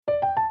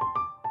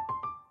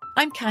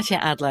I'm Katya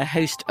Adler,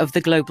 host of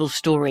The Global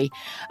Story.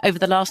 Over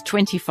the last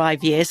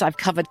 25 years, I've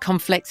covered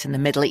conflicts in the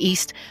Middle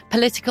East,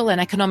 political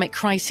and economic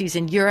crises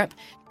in Europe,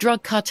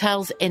 drug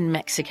cartels in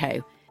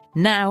Mexico.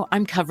 Now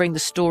I'm covering the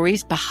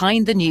stories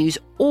behind the news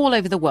all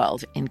over the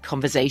world in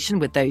conversation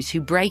with those who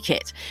break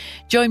it.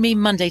 Join me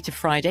Monday to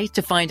Friday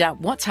to find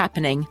out what's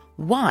happening,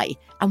 why,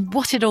 and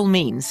what it all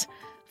means.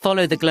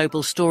 Follow The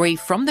Global Story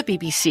from the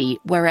BBC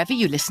wherever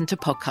you listen to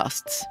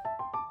podcasts.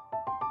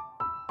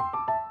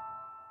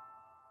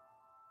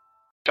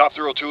 Top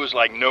Thrill 2 is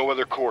like no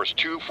other course.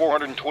 2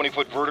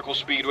 420-foot vertical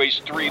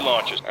speedways, 3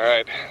 launches. All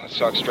right, let's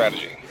talk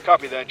strategy.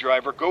 Copy that,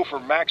 driver. Go for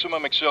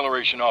maximum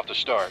acceleration off the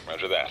start.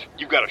 Roger that.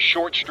 You've got a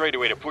short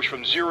straightaway to push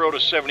from 0 to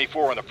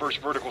 74 on the first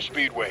vertical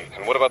speedway.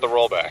 And what about the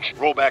rollback?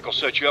 Rollback will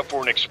set you up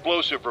for an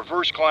explosive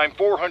reverse climb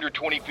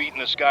 420 feet in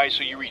the sky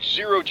so you reach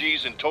 0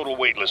 Gs in total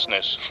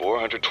weightlessness.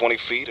 420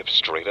 feet of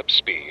straight-up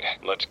speed.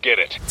 Let's get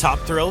it. Top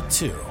Thrill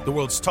 2, the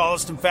world's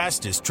tallest and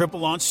fastest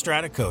triple-launch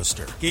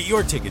stratocoaster. Get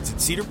your tickets at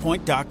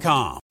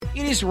cedarpoint.com.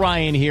 It is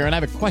Ryan here, and I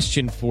have a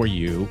question for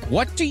you.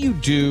 What do you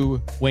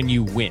do when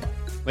you win?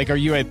 Like, are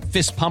you a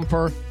fist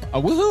pumper, a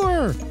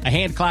woohooer, a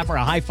hand clapper,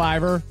 a high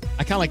fiver?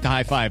 I kind of like the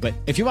high five, but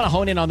if you want to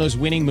hone in on those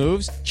winning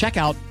moves, check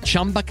out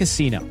Chumba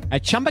Casino.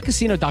 At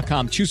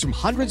ChumbaCasino.com, choose from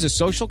hundreds of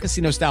social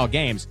casino-style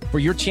games for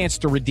your chance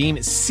to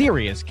redeem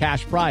serious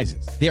cash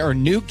prizes. There are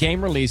new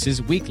game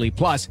releases weekly,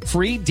 plus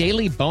free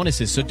daily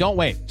bonuses, so don't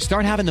wait.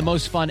 Start having the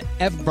most fun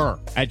ever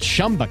at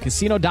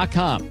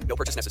ChumbaCasino.com. No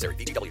purchase necessary.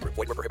 VGW Group.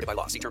 Void where prohibited by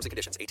law. See terms and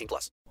conditions.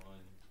 18+.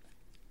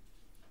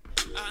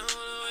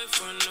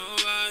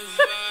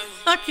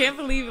 I can't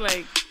believe,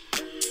 like,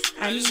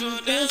 I just want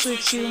to dance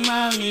with you,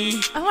 mommy.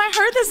 Oh, I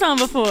heard this song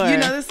before. You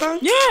know this song?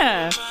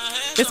 Yeah.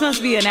 This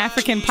must be an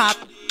African pop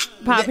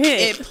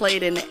hit. It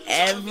played in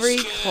every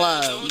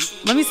club.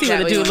 Let me see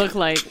what the dude look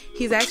like.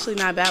 He's actually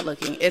not bad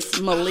looking. It's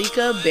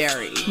Malika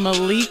Berry.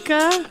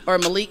 Malika? Or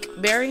Malik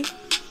Berry.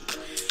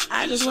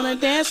 I just want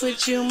to dance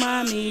with you,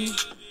 mommy.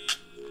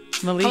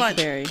 Malik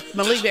Berry.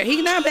 Malik Berry.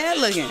 He's not bad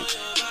looking.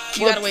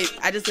 You gotta wait.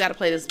 I just gotta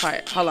play this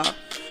part. Hold on.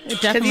 It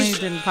definitely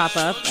didn't pop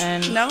up.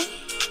 And no?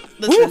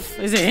 Listen. Oof,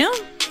 is it him?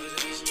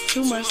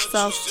 Too much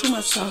sauce, too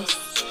much sauce.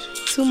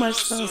 Too much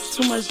sauce,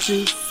 too much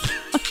juice.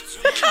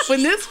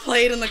 When this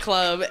played in the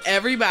club,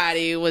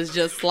 everybody was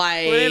just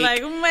like... We're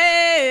like,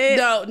 wait.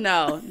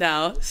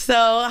 No.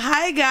 So,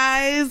 hi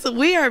guys.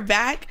 We are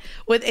back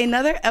with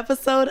another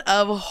episode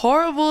of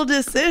Horrible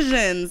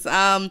Decisions.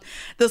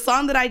 The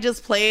song that I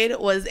just played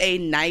was a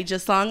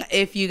Naija song.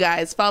 If you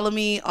guys follow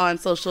me on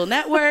social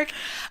network,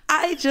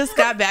 I just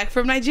got back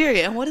from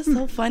Nigeria. And what is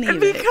so funny?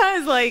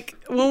 Because, like,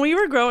 when we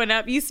were growing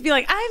up, you used to be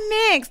like, I'm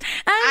mixed.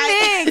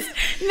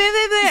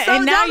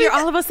 And now you're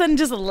all of a sudden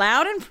just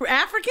loud and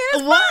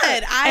African?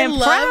 What? I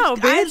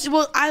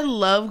proud,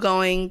 love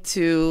going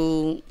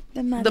to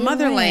the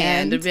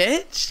motherland,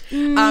 bitch.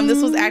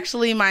 This was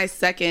actually my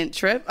second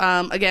trip.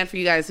 Again, for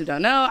you guys who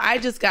don't know, I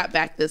just got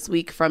back this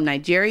week from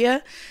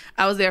Nigeria.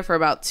 I was there for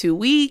about 2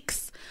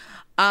 weeks.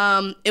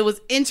 It was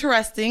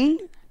interesting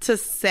to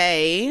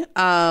say,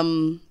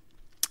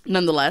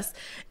 nonetheless.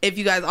 If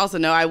you guys also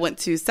know, I went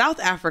to South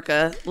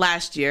Africa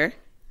last year.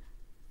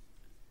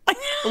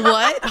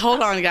 What?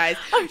 Hold on, guys.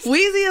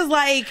 Weezy is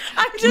like,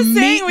 I'm just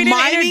saying we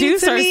didn't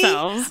introduce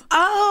ourselves.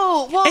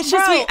 Oh, well, it's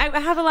just I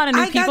have a lot of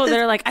new people that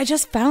are like, I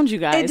just found you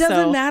guys. It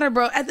doesn't matter,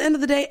 bro. At the end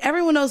of the day,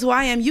 everyone knows who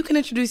I am. You can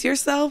introduce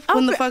yourself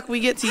when the fuck we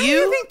get to you.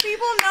 You think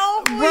people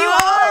know who you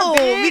are,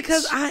 bitch?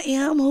 Because I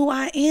am who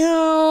I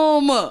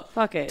am.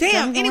 Fuck it.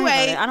 Damn.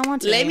 Anyway, I don't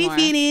want to let me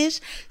finish.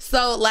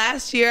 So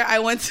last year I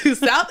went to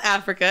South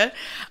Africa.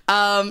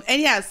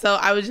 And yeah, so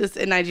I was just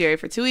in Nigeria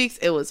for 2 weeks.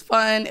 It was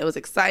fun. It was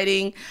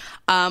exciting.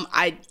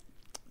 I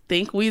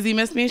think Weezy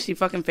missed me. She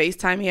fucking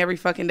FaceTime me every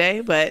fucking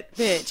day, but...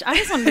 Bitch, I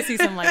just wanted to see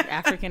some, like,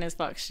 African as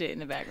fuck shit in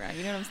the background.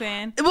 You know what I'm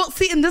saying? Well,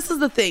 see, and this is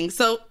the thing.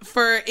 So,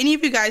 for any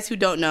of you guys who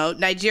don't know,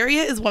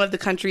 Nigeria is one of the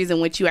countries in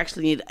which you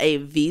actually need a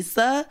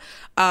visa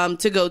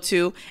to go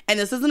to. And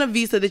this isn't a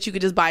visa that you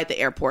could just buy at the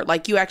airport.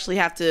 Like, you actually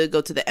have to go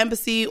to the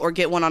embassy or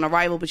get one on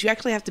arrival, but you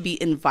actually have to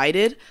be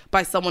invited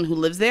by someone who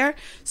lives there.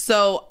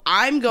 So,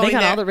 I'm going there.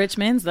 They got all the rich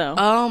men's, though.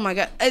 Oh, my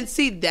God. And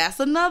see, that's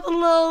another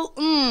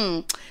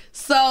little...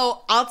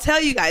 So I'll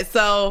tell you guys.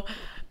 So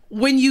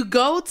when you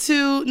go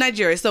to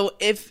Nigeria, so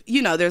if,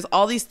 you know, there's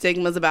all these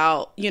stigmas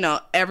about, you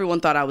know, everyone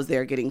thought I was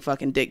there getting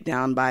fucking dick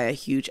down by a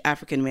huge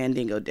African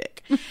mandingo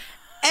dick.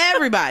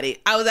 Everybody.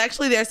 I was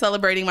actually there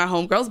celebrating my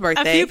homegirl's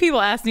birthday. A few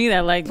people asked me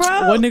that, like,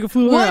 what nigga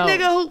flew her out?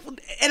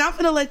 And I'm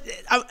gonna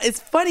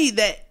it's funny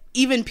that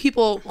even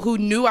people who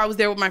knew I was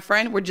there with my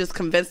friend were just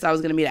convinced I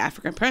was going to meet an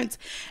African prince.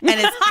 And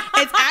it's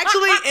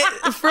actually,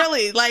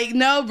 really, like,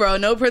 no, bro,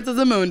 no Princess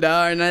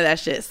Amunda or none of that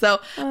shit.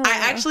 So I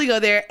actually go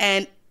there,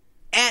 and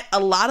at a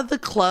lot of the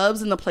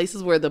clubs and the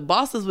places where the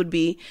bosses would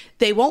be,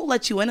 they won't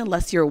let you in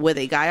unless you're with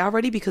a guy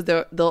already, because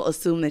they'll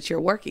assume that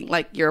you're working,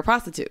 like you're a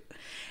prostitute.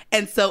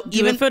 And so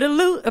even for the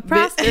loot, a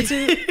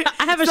prostitute.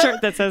 I have a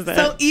shirt that says that.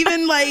 So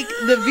even like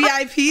the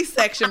VIP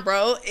section,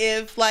 bro,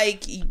 if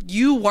like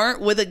you weren't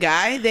with a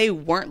guy, they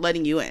weren't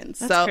letting you in.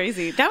 That's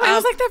crazy. That it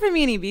was like that for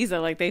me in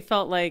Ibiza. Like they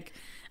felt like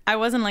I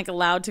wasn't like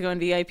allowed to go in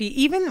VIP.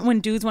 Even when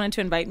dudes wanted to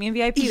invite me in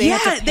VIP, they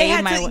had to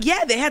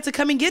pay they had to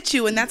come and get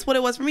you, and that's what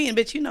it was for me. And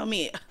bitch, you know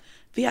me,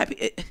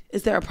 VIP.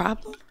 Is there a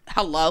problem?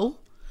 Hello.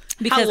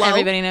 Because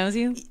everybody knows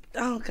you.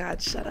 Oh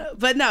God, shut up.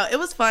 But no, it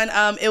was fun.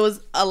 It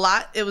was a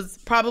lot. It was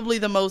probably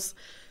the most,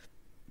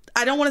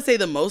 I don't want to say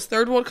the most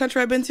third world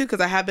country I've been to,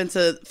 because I have been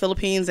to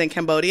Philippines and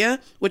Cambodia,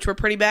 which were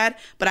pretty bad,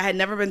 but I had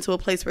never been to a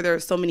place where there were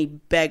so many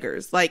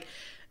beggars. Like,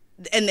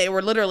 and they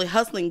were literally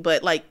hustling,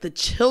 but like the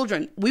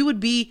children, we would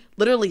be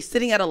literally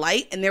sitting at a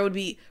light and there would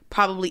be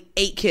probably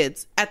 8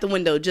 kids at the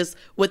window just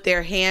with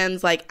their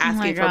hands like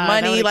asking for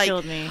money. Like,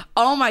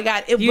 oh my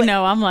God.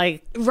 I'm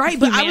like, right.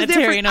 But I was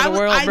there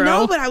for, I bro.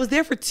 know, but I was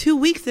there for 2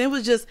 weeks and it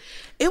was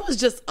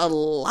just a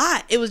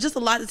lot. It was just a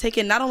lot to take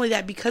in. Not only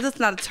that, because it's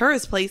not a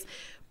tourist place,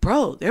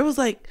 bro, there was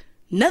like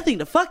nothing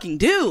to fucking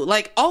do.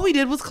 Like, all we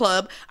did was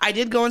club. I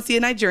did go and see a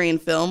Nigerian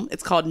film.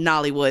 It's called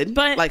Nollywood,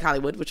 like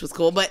Hollywood, which was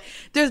cool. But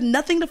there's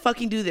nothing to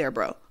fucking do there,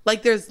 bro.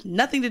 Like, there's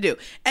nothing to do.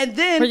 And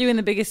then, were you in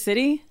the biggest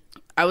city?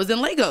 I was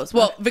in Lagos.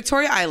 Well,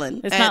 Victoria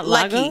Island. It's not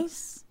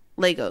Lagos?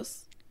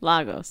 Lagos.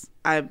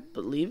 I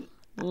believe.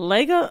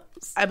 Lagos?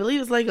 I believe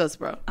it's Lagos,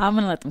 bro. I'm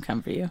gonna let them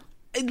come for you.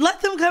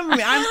 Let them come for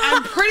me.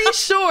 I'm pretty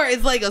sure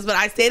it's Lagos, but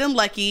I stayed in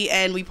Lucky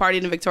and we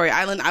partied in Victoria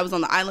Island. I was on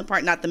the island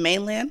part, not the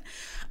mainland.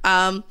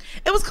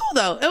 It was cool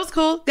though. It was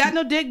cool. Got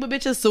no dick, but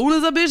bitch, as soon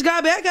as a bitch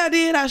got back,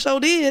 I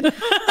sure did. Bitch,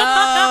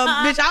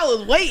 I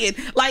was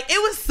waiting. Like,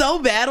 it was so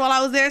bad while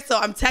I was there. So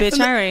I'm texting. Bitch,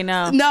 I already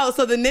know. No,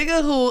 so the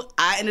nigga who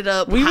I ended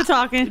up, we were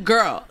talking,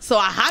 girl. So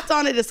I hopped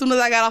on it as soon as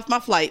I got off my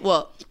flight.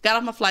 Well, got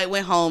off my flight,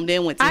 went home,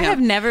 then went to him. I have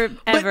never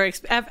ever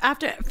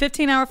after a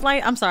 15-hour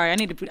flight. I'm sorry, I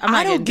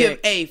don't give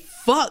a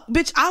fuck,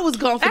 bitch. I was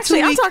gone for 2 weeks.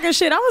 Actually, I'm talking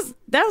shit.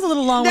 That was a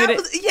little long winded.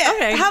 Yeah.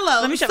 Okay.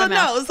 Hello. Let me shut my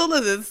mouth. So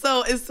listen.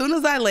 So as soon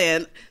as I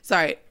land,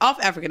 sorry, off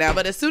Africa now,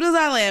 but as soon as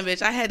I land,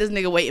 bitch, I had this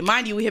nigga waiting.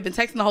 Mind you, we had been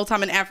texting the whole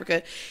time in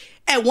Africa.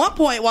 At one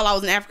point while I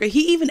was in Africa,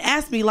 he even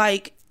asked me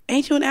like,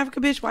 "Ain't you in Africa,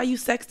 bitch? Why you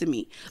sexting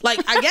me?" Like,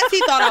 I guess he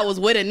thought I was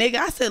with a nigga.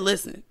 I said,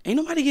 "Listen, ain't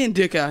nobody getting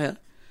dick out here.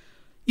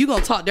 You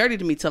gonna talk dirty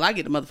to me till I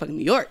get to motherfucking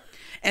New York."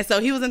 And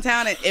so he was in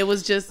town, and it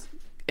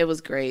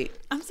was great.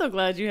 I'm so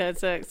glad you had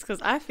sex,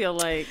 because I feel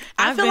like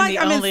I'm the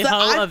only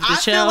hoe of the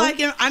show. I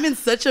feel like I'm in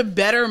such a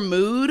better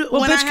mood.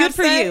 Well, when bitch, I have good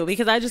for sex. you,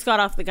 because I just got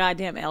off the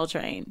goddamn L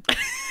train.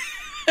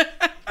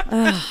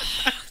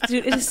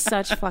 Dude, it is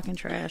such fucking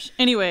trash.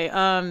 Anyway,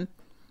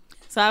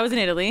 so I was in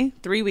Italy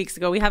 3 weeks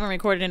ago. We haven't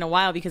recorded in a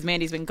while because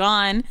Mandy's been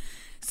gone.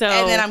 So,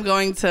 and then I'm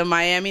going to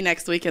Miami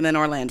next week and then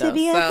Orlando.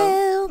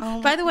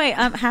 By the way,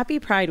 happy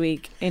Pride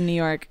Week in New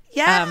York.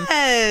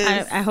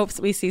 Yes. I hope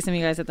we see some of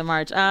you guys at the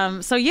march.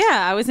 So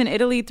yeah, I was in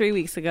Italy 3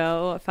 weeks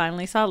ago. I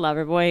finally saw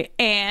Loverboy,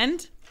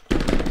 and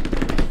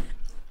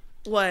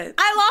what?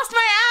 I lost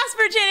my ass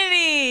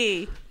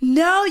virginity.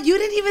 No, you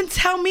didn't even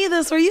tell me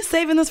this. Were you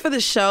saving this for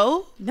the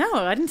show? No,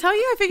 I didn't tell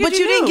you. I figured but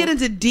you didn't get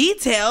into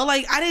detail.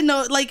 Like, I didn't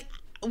know. Like,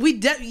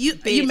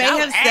 you may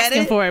have said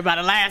it for it about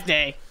the last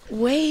day.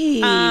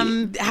 Wait.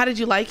 How did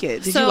you like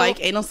it? Did you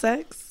like anal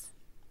sex?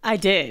 I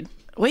did.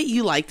 Wait,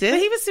 you liked it? But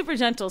he was super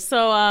gentle.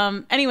 So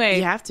anyway,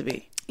 you have to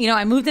be. You know,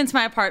 I moved into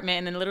my apartment,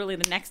 and then literally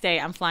the next day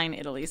I'm flying to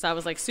Italy. So I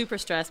was like super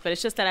stressed, but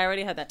it's just that I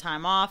already had that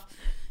time off.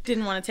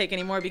 Didn't want to take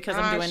any more because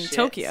I'm doing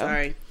Tokyo.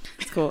 Sorry.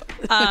 It's cool.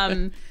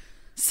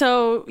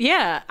 So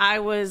yeah, I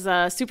was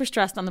super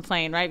stressed on the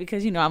plane, right?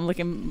 Because, you know, I'm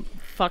looking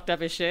fucked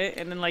up as shit.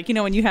 And then, like, you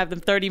know, when you have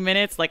them 30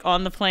 minutes like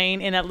on the plane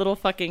in that little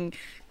fucking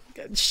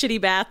shitty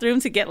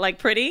bathroom to get like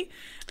pretty,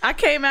 I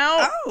came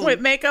out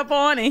with makeup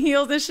on and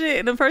heels and shit,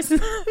 and the person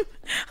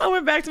I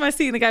went back to my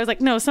seat and the guy was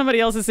like, "No, somebody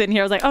else is sitting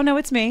here." I was like, "Oh no,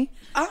 it's me."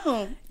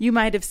 Oh, you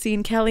might have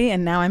seen Kelly,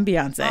 and now I'm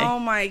Beyonce. Oh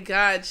my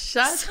God,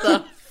 shut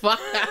the fuck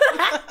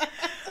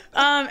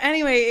up.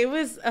 Anyway, it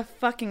was a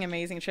fucking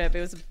amazing trip. It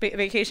was a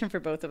vacation for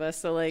both of us.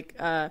 So like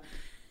I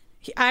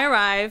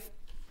arrive,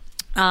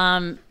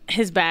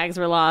 his bags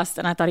were lost,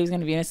 and I thought he was going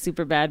to be in a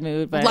super bad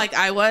mood. But like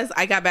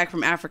I got back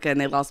from Africa and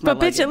they lost my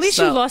luggage. Bitch, at least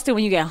you lost it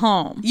when you get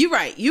home. You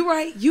right.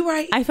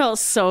 I felt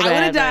so bad. I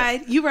would have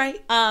died. You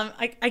right.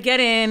 I get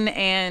in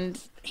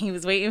and he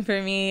was waiting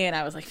for me, and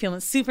I was like feeling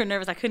super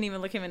nervous. I couldn't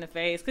even look him in the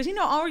face because, you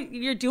know, all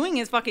you're doing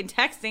is fucking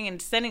texting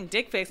and sending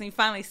dick pics, and you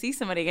finally see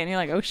somebody again. You're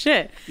like, oh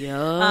shit.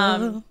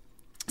 Yeah.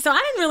 So I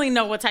didn't really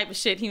know what type of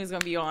shit he was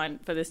going to be on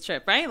for this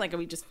trip, right? Like, are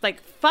we just like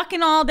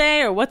fucking all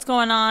day or what's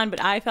going on? But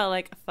I felt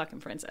like a fucking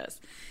princess.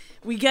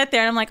 We get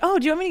there and I'm like, oh,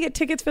 do you want me to get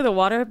tickets for the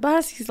water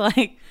bus? He's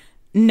like,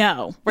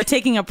 no, we're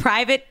taking a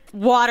private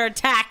water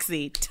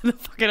taxi to the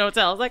fucking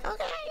hotel. I was like,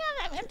 okay,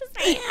 yeah, I'm just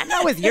saying, I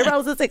know it's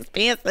euros, it's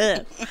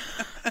expensive.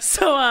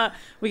 So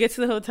we get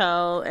to the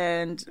hotel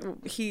and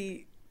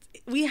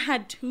we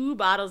had 2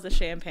 bottles of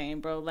champagne,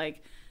 bro,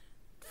 like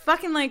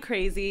fucking like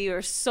crazy. We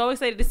were so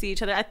excited to see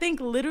each other. I think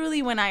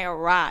literally when I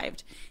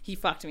arrived, he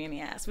fucked me in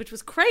the ass, which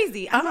was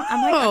crazy. I'm like,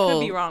 I could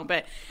be wrong,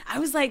 but I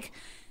was like,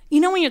 you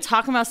know when you're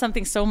talking about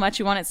something so much,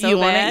 you want it so bad?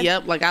 Want it?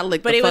 Yep. Like, I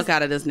licked the fuck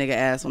out of this nigga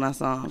ass when I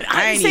saw him.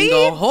 I ain't See? even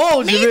gonna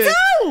hold you. Me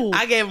too.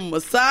 I gave him a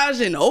massage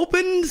and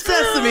open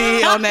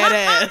sesame on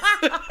that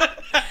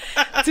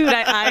ass.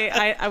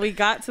 Dude, we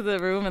got to the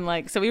room and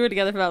like, so we were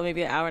together for about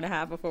maybe an hour and a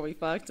half before we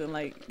fucked, and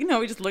like, you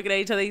know, we just looking at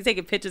each other. He's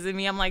taking pictures of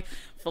me. I'm like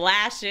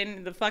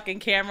flashing the fucking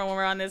camera when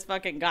we're on this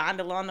fucking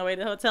gondola on the way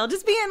to the hotel,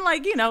 just being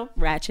like, you know,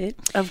 ratchet.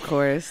 Of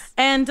course.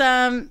 And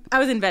I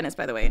was in Venice,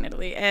 by the way, in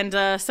Italy.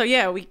 And so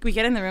yeah, we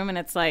get in the room and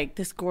it's like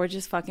this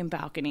gorgeous fucking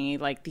balcony,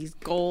 like these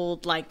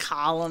gold like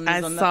columns. I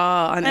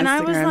saw on Instagram. And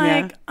I was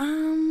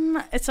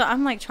like, so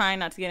I'm like trying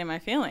not to get in my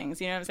feelings,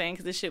 you know what I'm saying?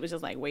 Because this shit was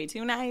just like way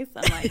too nice.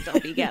 I'm like,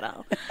 don't be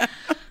ghetto.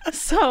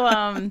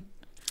 So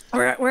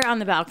we're on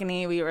the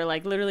balcony. We were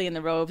like literally in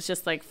the robes,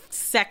 just like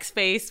sex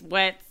face,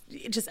 wet,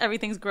 just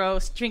everything's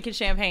gross, drinking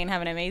champagne,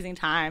 having an amazing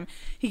time.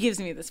 He gives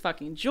me this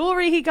fucking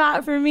jewelry he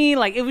got for me.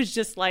 Like, it was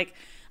just like,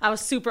 I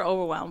was super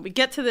overwhelmed. We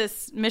get to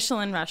this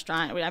Michelin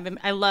restaurant.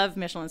 I love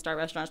Michelin star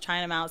restaurants,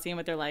 trying them out, seeing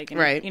what they're like, and,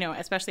 right. you know,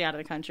 especially out of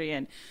the country.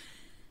 And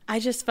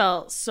I just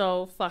felt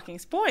so fucking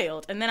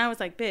spoiled. And then I was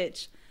like,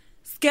 bitch,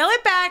 scale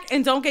it back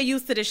and don't get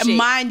used to this shit.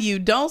 Mind you,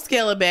 don't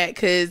scale it back,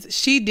 because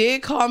she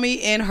did call me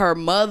in her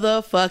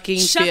motherfucking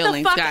feelings, Shut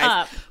the fuck guys.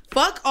 up.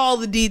 Fuck all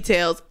the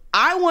details.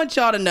 I want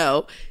y'all to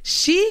know,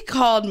 she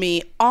called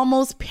me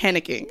almost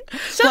panicking.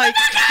 Shut the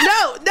fuck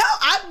up! No,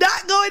 I'm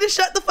not going to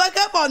shut the fuck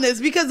up on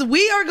this, because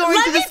we are going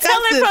to discuss this.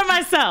 Let me tell it for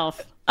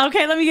myself.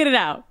 Okay, let me get it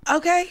out.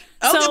 Okay.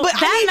 So but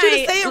I need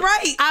you to say it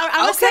right.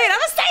 I'm going to say it.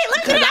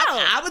 Let me get it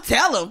out. I'm going to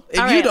tell him if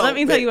All you right, don't. let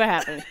me tell you what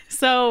happened.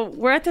 So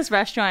we're at this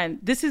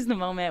restaurant. This is the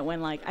moment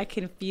when like I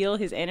can feel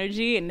his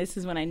energy, and this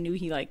is when I knew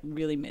he like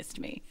really missed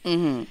me.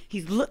 Mm-hmm.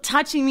 He's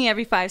touching me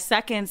every 5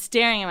 seconds,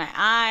 staring in my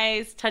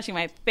eyes, touching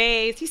my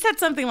face. He said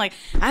something like,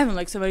 I haven't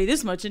liked somebody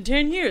this much in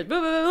 10 years, blah,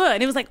 blah, blah, blah.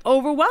 And it was like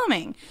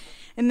overwhelming.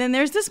 And then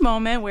there's this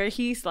moment where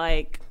he's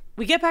like,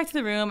 we get back to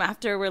the room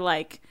after we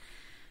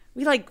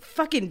like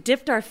fucking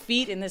dipped our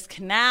feet in this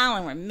canal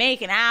and we're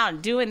making out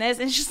and doing this.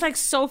 And it's just like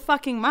so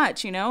fucking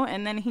much, you know?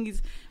 And then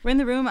we're in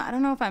the room. I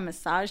don't know if I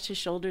massaged his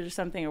shoulders or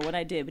something or what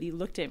I did, but he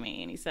looked at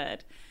me and he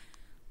said,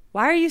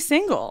 why are you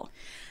single?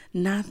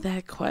 Not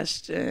that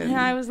question. And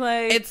I was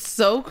like, it's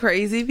so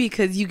crazy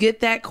because you get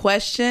that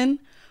question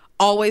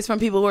always from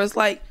people where it's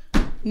like,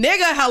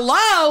 nigga,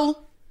 hello?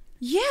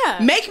 Yeah.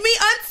 Make me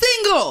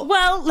unsingle.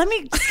 Well, let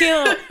me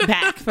scale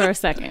back for a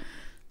second.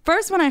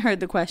 First, when I heard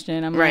the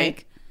question, I'm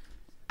like,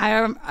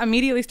 I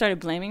immediately started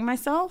blaming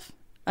myself.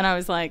 And I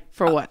was like,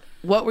 for what?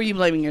 What were you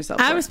blaming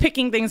yourself for? I was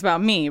picking things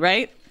about me,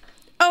 right?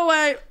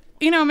 Oh,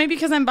 maybe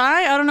because I'm bi.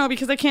 I don't know,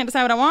 because I can't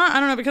decide what I want. I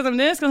don't know, because I'm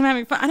this, because I'm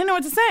having fun. I didn't know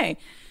what to say.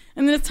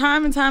 And then as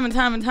time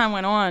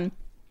went on,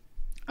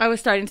 I was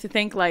starting to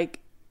think like,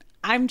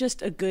 I'm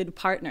just a good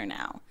partner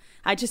now.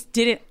 I just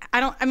didn't,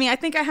 I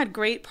think I had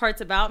great parts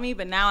about me,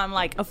 but now I'm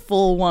like a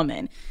full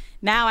woman.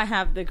 Now I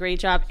have the great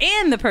job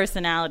and the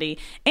personality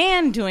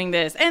and doing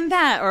this and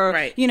that. Or,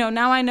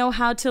 now I know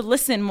how to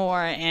listen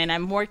more and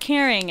I'm more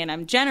caring and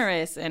I'm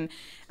generous. And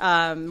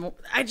I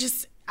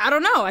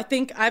don't know. I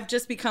think I've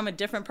just become a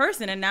different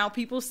person and now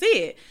people see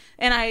it.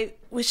 And I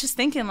was just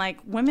thinking like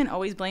women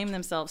always blame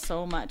themselves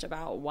so much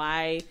about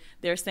why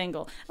they're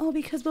single. Oh,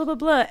 because blah, blah,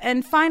 blah.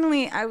 And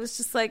finally I was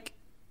just like,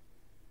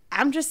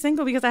 I'm just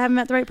single because I haven't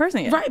met the right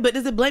person yet. Right, but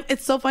is it blame?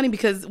 It's so funny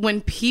because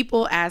when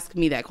people ask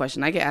me that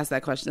question, I get asked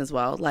that question as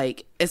well.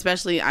 Like,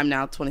 especially I'm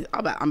now 20.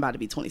 I'm about to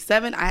be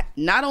 27. I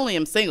not only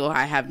am single,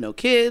 I have no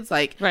kids.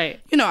 Like, right.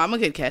 I'm a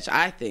good catch,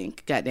 I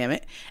think. God damn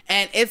it.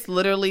 And it's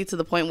literally to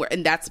the point where,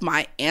 and that's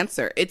my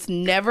answer. It's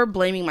never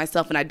blaming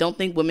myself, and I don't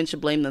think women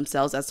should blame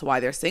themselves as to why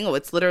they're single.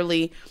 It's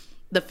literally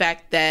the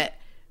fact that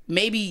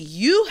maybe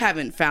you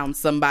haven't found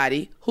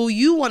somebody who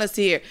you want to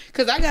see here.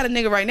 Because I got a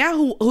nigga right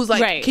now who's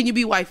like, Can you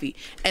be wifey?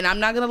 And I'm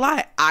not going to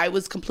lie. I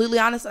was completely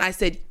honest. And I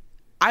said,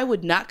 I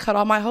would not cut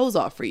all my hoes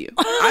off for you.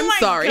 I'm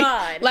sorry.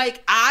 God.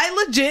 Like,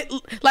 I legit,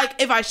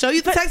 like, if I show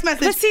you the text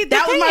message, but see,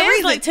 that was my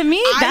reason. Like, to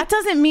me, that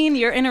doesn't mean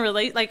you're in a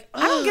relationship. Like,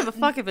 I don't give a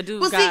fuck if a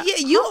dude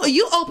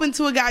you open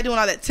to a guy doing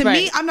all that. To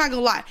me, I'm not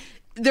going to lie.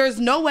 There's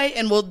no way,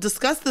 and we'll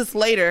discuss this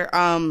later,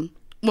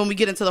 when we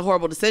get into the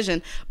horrible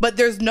decision, but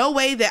there's no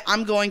way that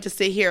I'm going to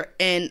sit here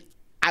and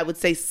I would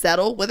say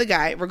settle with a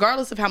guy,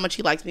 regardless of how much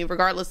he likes me,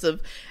 regardless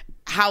of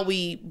how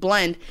we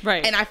blend.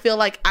 Right. And I feel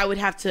like I would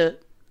have to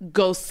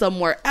go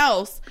somewhere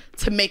else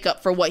to make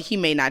up for what he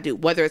may not do,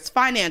 whether it's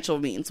financial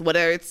means,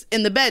 whether it's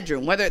in the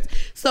bedroom,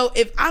 so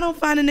if I don't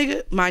find a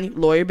nigga, mind you,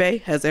 Lawyer Bay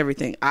has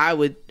everything. I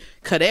would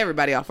cut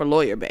everybody off for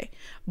Lawyer Bay.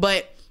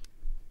 But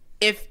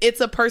if it's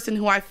a person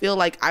who I feel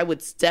like I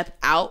would step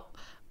out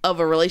of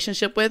a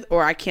relationship with,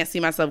 or I can't see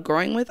myself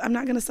growing with, I'm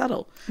not going to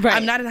settle. Right.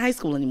 I'm not in high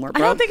school anymore,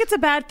 bro. I don't think it's a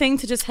bad thing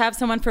to just have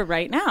someone for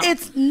right now.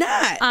 It's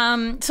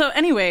not. So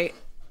anyway,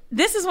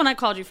 this is when I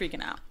called you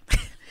freaking out.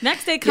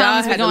 Next day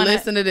comes. Y'all had to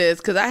listen to this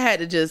because I had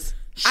to just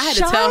I had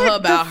to tell her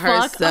about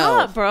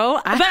herself. Up, bro.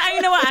 But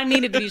you know what? I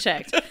needed to be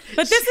checked.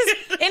 But this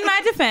is, in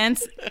my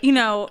defense, you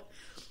know,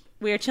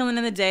 we were chilling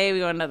in the day. We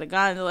go to another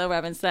gondola. We're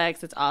having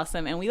sex. It's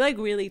awesome. And we, like,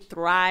 really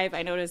thrive,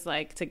 I noticed,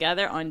 like,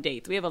 together on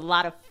dates. We have a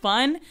lot of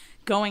fun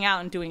going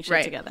out and doing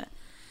shit together.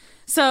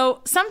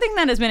 So something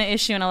that has been an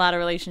issue in a lot of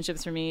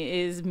relationships for me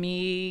is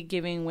me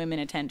giving women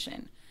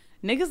attention.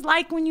 Niggas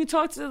like when you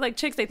talk to, like,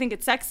 chicks, they think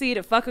it's sexy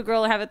to fuck a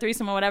girl or have a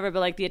threesome or whatever, but,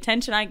 like, the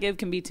attention I give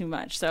can be too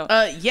much. So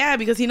yeah,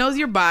 because he knows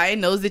you're bi,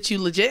 knows that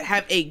you legit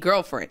have a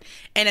girlfriend.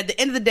 And at the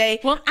end of the day...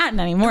 Well, not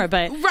anymore,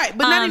 but... Right,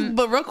 but not even,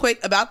 but real quick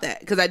about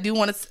that, because I do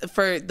want to,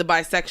 for the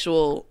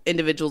bisexual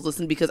individuals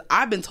listen, because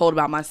I've been told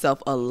about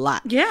myself a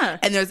lot. Yeah.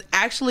 And there's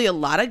actually a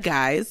lot of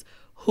guys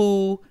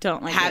who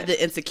don't like have it.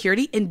 the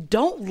insecurity and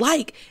don't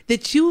like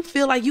that you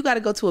feel like you got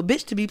to go to a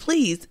bitch to be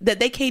pleased, that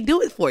they can't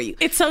do it for you.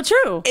 It's so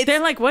true. They're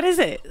like, what is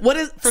it? What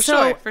is, for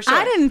sure.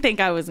 I didn't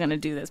think I was going to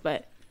do this,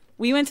 but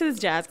we went to this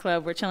jazz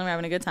club. We're chilling, we're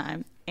having a good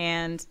time.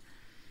 And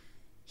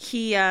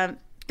he,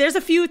 there's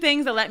a few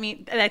things that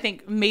I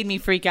think made me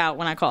freak out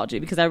when I called you,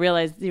 because I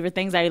realized there were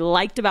things I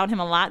liked about him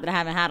a lot that I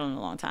haven't had in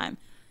a long time.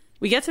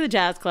 We get to the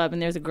jazz club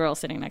and there's a girl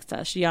sitting next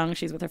to us. She's young,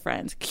 she's with her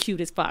friends, cute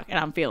as fuck, and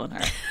I'm feeling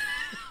her.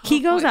 He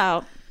goes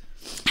out,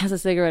 has a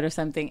cigarette or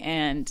something,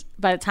 and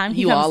by the time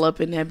he comes... You all up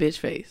in that bitch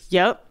face.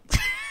 Yep.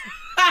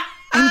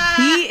 And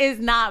he is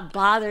not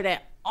bothered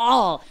at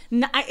all.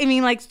 I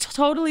mean, like,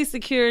 totally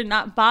secure,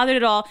 not bothered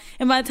at all.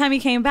 And by the time he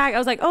came back, I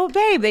was like, oh,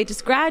 babe, they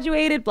just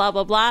graduated, blah,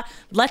 blah, blah.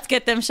 Let's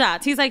get them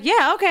shots. He's like,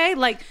 yeah, okay.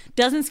 Like,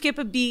 doesn't skip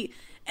a beat.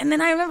 And then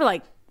I remember,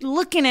 like,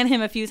 looking at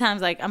him a few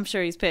times, like, I'm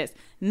sure he's pissed.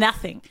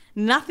 Nothing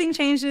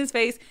changed in his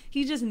face.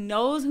 He just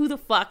knows who the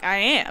fuck I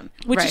am,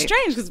 which is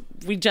strange because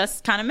we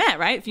just kind of met,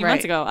 right? A few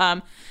months ago.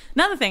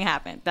 Another thing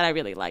happened that I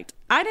really liked.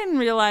 I didn't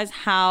realize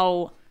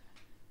how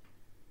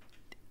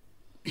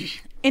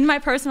in my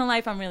personal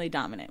life I'm really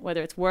dominant.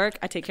 Whether it's work,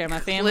 I take care of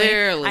my family.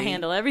 Clearly. I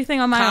handle everything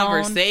on my own.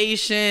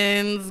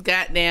 Conversations,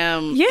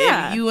 goddamn.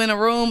 Yeah. If you in a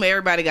room,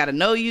 everybody got to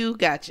know you.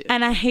 Gotcha.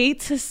 And I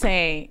hate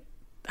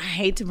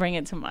to bring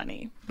it to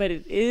money, but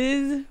it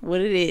is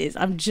what it is.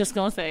 I'm just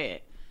going to say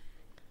it.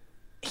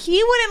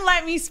 He wouldn't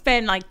let me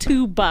spend like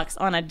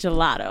 $2 on a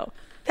gelato.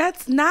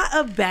 That's not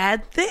a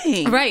bad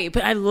thing. Right,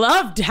 but I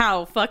loved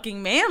how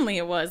fucking manly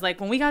it was.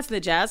 Like, when we got to the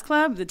jazz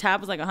club, the tab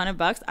was like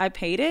 $100. I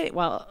paid it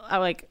while I,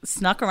 like,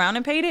 snuck around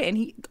and paid it, and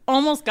he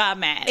almost got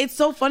mad. It's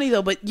so funny,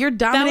 though, but you're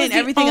dominant in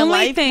everything in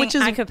life, which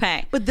is... I could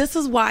pay. But this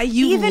is why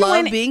you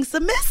love being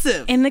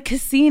submissive. In the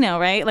casino,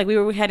 right? Like, we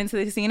were heading to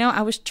the casino.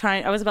 I was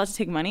about to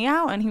take money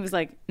out, and he was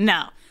like,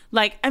 no.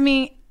 Like, I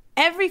mean...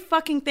 Every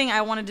fucking thing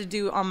I wanted to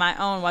do on my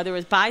own, whether it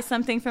was buy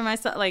something for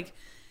myself, like,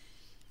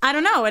 I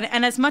don't know.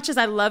 And as much as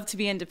I love to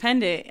be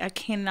independent, I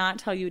cannot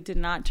tell you, it did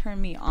not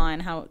turn me on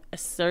how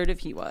assertive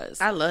he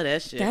was. I love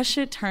that shit. That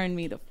shit turned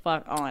me the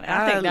fuck on. And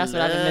I think that's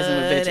what I've been missing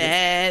with bitches.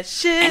 That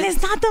shit. And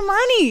it's not the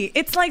money.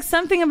 It's like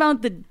something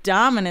about the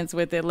dominance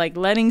with it, like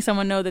letting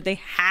someone know that they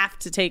have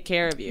to take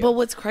care of you. But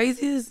what's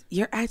crazy is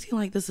you're acting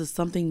like this is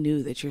something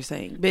new that you're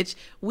saying. Bitch,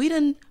 we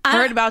done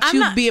heard about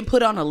you being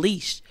put on a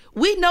leash.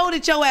 We know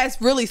that your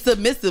ass really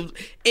submissive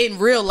in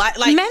real life.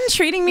 Like, men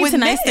treating me to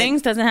nice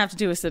things doesn't have to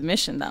do with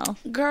submission, though.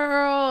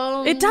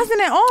 Girl. It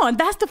doesn't at all. And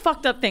that's the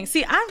fucked up thing.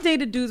 See, I've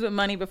dated dudes with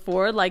money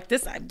before, like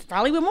this,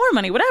 probably with more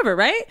money, whatever,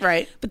 right?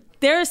 Right. But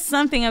there's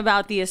something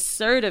about the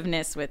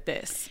assertiveness with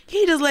this.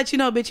 He just let you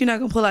know, bitch, you're not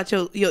gonna pull out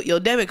your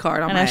debit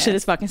card on and my that ass. shit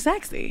is fucking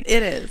sexy.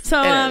 It is.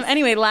 So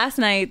anyway, last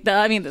night,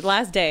 the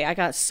last day, I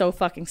got so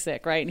fucking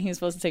sick, right? And he was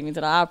supposed to take me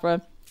to the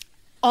opera.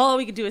 All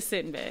we could do is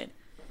sit in bed.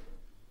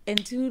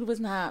 And dude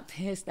was not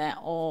pissed at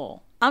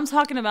all. I'm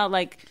talking about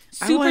like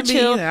super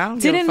chill. I don't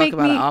give a fuck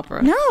about an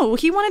opera. No,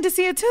 he wanted to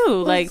see it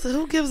too. Like,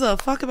 who gives a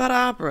fuck about an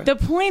opera? The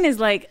point is,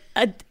 like,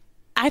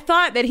 I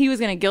thought that he was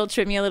gonna guilt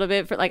trip me a little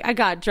bit for, like, I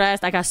got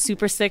dressed, I got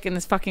super sick in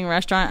this fucking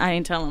restaurant. I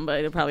didn't tell him,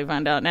 but he'll probably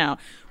find out now.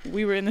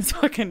 We were in this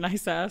fucking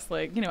nice ass,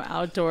 like, you know,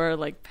 outdoor,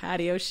 like,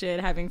 patio shit,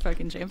 having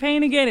fucking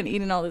champagne again and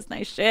eating all this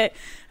nice shit.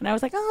 And I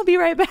was like, oh, I'll be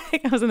right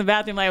back. I was in the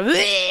bathroom like,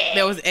 bleh.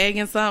 There was egg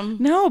and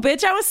something? No,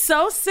 bitch, I was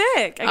so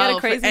sick. I got a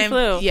crazy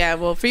flu. Yeah,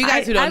 well, for you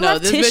guys who don't know,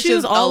 this bitch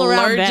is all around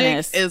allergic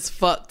Venice. as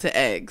fuck to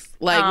eggs.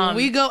 Like, when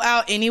we go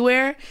out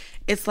anywhere,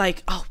 it's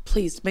like, oh,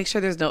 please make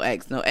sure there's no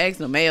eggs,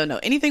 no mayo, no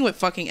anything with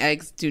fucking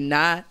eggs. Do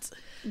not,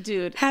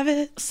 dude, have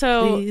it.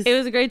 So please. It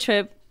was a great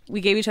trip.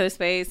 We gave each other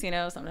space. You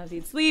know, sometimes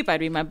he'd sleep,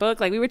 I'd read my book.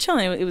 Like, we were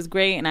chilling. It was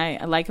great, and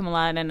I like him a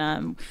lot. And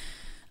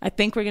I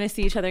think we're gonna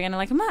see each other again in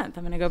like a month.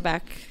 I'm gonna go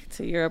back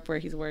to Europe where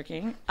he's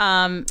working.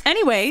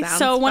 Anyway,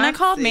 so when I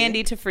called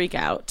Mandy to freak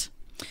out,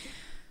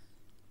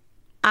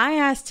 I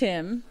asked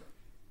him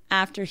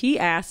after he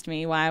asked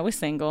me why I was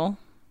single.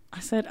 I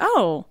said,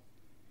 "Oh,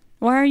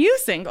 why are you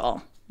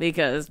single?"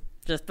 Because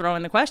just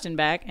throwing the question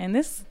back, and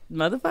this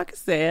motherfucker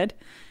said,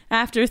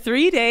 after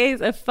 3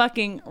 days of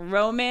fucking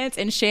romance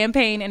and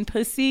champagne and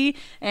pussy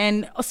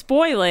and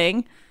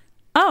spoiling,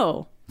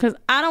 oh, because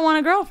I don't want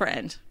a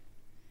girlfriend.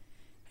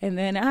 And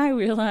then I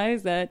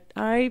realized that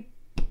I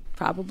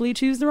probably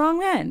choose the wrong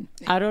man.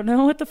 I don't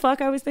know what the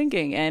fuck I was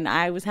thinking. And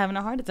I was having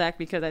a heart attack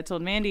because I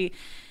told Mandy,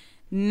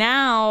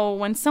 now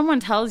when someone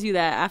tells you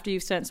that after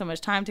you've spent so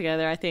much time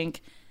together, I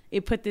think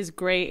it put this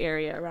gray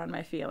area around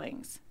my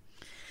feelings.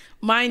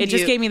 It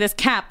just gave me this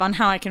cap on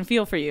how I can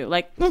feel for you.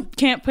 Like,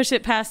 can't push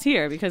it past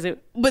here because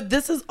it... But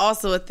this is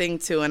also a thing,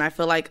 too, and I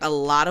feel like a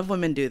lot of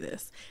women do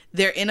this.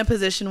 They're in a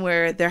position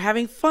where they're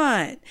having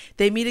fun.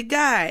 They meet a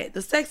guy.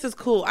 The sex is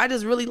cool. I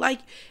just really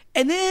like...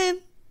 And then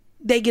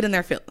they get in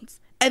their feelings.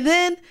 And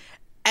then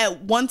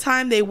at one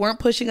time, they weren't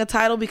pushing a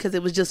title because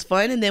it was just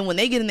fun. And then when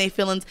they get in their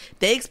feelings,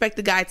 they expect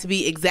the guy to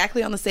be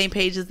exactly on the same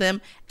page as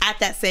them at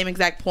that same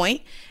exact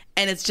point.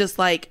 And it's just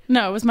like,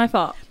 no, it was my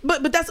fault.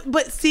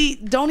 But see,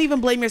 don't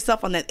even blame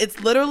yourself on that. It's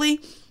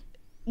literally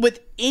with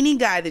any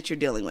guy that you're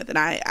dealing with, and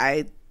I'm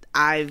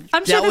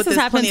sure this has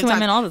happened to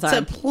women all the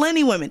time. To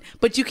plenty of women,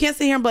 but you can't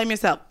sit here and blame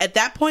yourself. At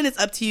that point, it's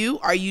up to you.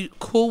 Are you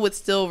cool with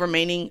still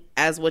remaining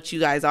as what you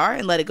guys are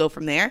and let it go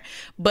from there?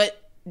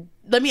 But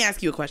let me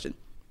ask you a question.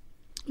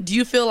 Do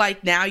you feel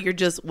like now you're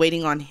just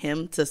waiting on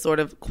him to sort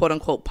of quote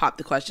unquote pop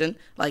the question,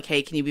 like,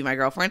 hey, can you be my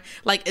girlfriend?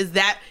 Like,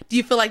 do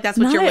you feel like that's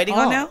what you're waiting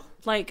on now?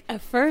 Like, at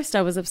first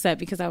I was upset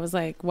because I was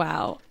like,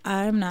 wow,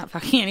 I'm not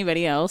fucking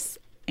anybody else.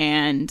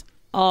 And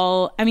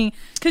because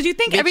you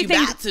think everything...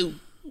 You got to.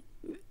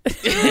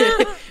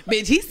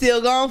 Bitch, he's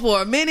still gone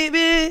for a minute,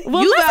 bitch.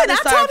 Well, you listen, about to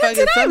start I told him fucking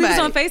today. somebody. We was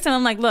on FaceTime.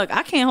 I'm like, look,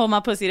 I can't hold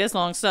my pussy this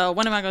long, so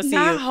when am I going to see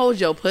you? Hold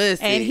your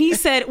pussy. And he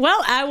said,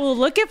 well, I will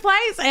look at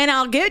flights and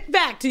I'll get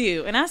back to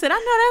you. And I said, I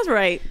know that's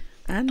right.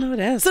 I know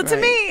that's right. So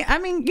to me,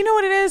 you know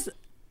what it is?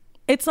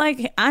 It's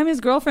like I'm his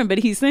girlfriend, but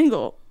he's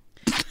single.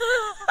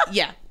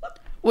 Yeah.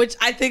 Which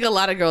I think a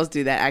lot of girls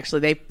do that,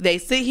 actually. They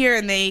sit here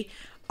and they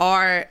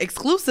are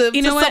exclusive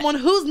to someone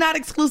who's not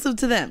exclusive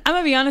to them. I'm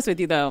going to be honest with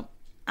you, though.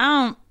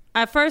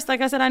 At first, like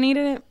I said, I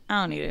needed it.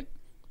 I don't need it.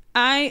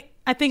 I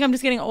think I'm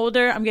just getting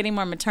older. I'm getting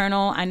more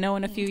maternal. I know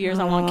in a few years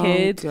I want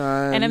kids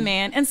and a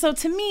man. And so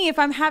to me, if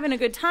I'm having a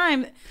good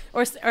time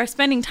or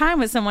spending time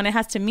with someone, it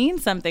has to mean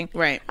something.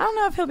 Right. I don't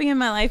know if he'll be in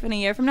my life in a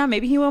year from now.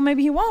 Maybe he will,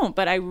 maybe he won't.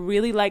 But I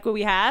really like what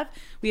we have.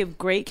 We have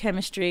great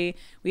chemistry.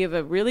 We have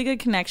a really good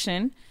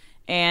connection.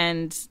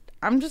 And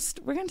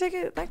we're going to take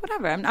it like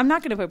whatever. I'm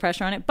not going to put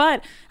pressure on it,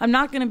 but I'm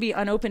not going to be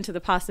unopen to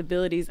the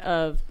possibilities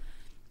of,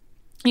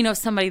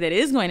 somebody that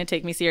is going to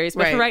take me serious.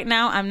 But for right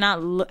now, I'm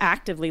not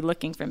actively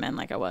looking for men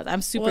like I was.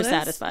 I'm super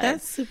satisfied.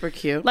 That's super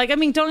cute. Like,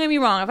 don't get me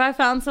wrong. If I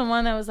found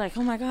someone that was like,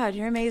 oh my God,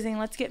 you're amazing,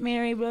 let's get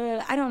married,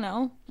 but I don't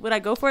know. Would I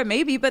go for it?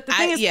 Maybe. But the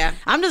thing is,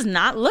 I'm just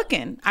not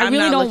looking. I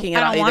really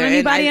don't want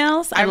anybody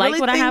else. I like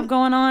what I have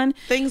going on.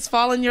 Things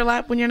fall in your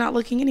lap when you're not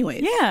looking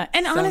anyways. Yeah.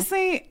 And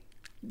honestly,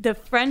 the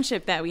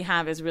friendship that we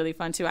have is really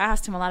fun too. I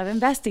asked him a lot of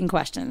investing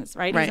questions,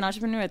 right? He's an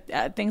entrepreneur,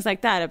 things like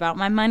that about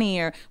my money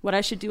or what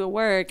I should do at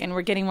work. And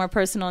we're getting more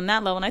personal in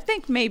that level. And I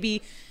think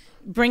maybe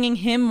bringing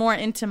him more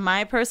into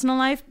my personal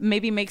life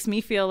maybe makes me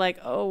feel like,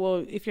 oh,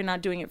 well, if you're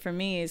not doing it for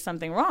me, is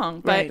something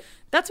wrong? But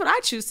that's what I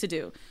choose to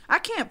do. I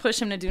can't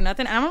push him to do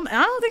nothing. I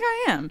don't think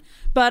I am.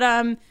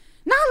 But,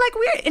 not like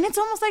weird, and it's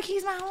almost like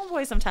he's my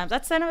homeboy sometimes. I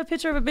sent him a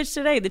picture of a bitch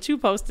today that you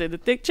posted, the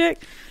thick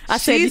chick. I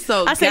said, you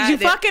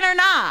fucking or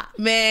not?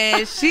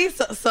 Man, she's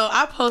so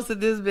I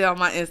posted this bit on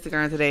my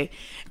Instagram today.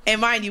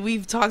 And mind you,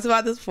 we've talked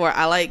about this before.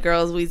 I like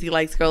girls, Weezy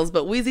likes girls,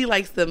 but Weezy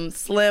likes them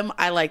slim.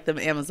 I like them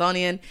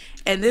Amazonian.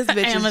 And this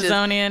bitch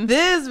Amazonian.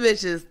 This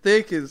bitch is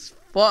thick as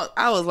fuck.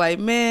 I was like,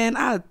 man,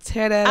 I'll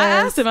tear that I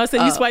ass asked him, I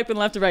said, up. you swiping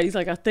left or right? He's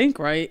like, I think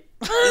right.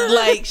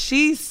 Like,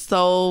 she's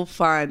so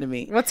fine to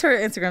me. What's her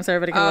Instagram so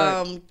everybody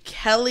can look?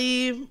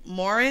 Kelly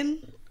Morin,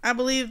 I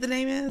believe the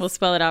name is. We'll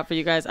spell it out for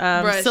you guys.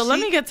 Let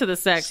me get to the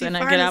sex and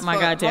I get out my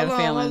goddamn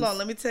feelings. Hold on,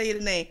 let me tell you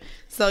the name.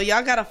 So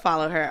y'all gotta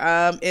follow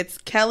her. It's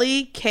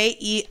Kelly,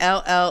 Kellee,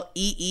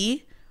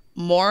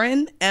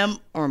 Morin,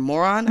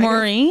 Moran.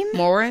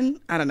 Morin,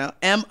 I don't know,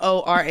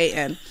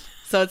 Moran.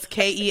 So it's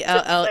Kellee,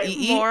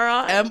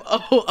 Moran.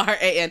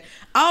 I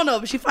don't know,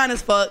 but she fine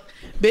as fuck.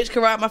 Bitch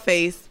can ride my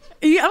face.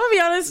 Yeah, I'm gonna be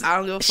honest. I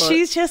don't give a fuck.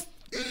 She's just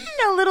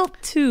a little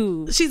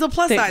too. She's a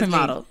plus size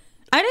model.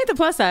 I need the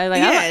plus size.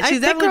 Like, she's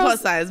definitely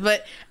plus size.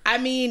 But I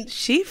mean,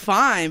 she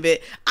fine.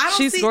 But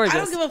she's gorgeous. I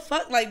don't give a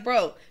fuck. Like,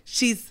 bro,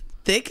 she's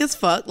thick as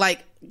fuck.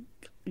 Like,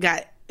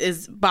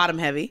 is bottom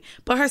heavy,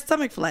 but her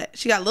stomach flat.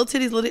 She got little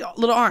titties,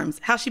 little arms.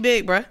 How she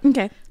big, bro?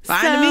 Okay,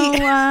 fine to me.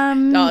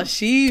 Oh,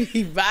 she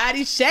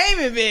body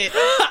shaming, bitch.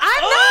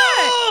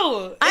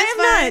 I am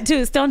not.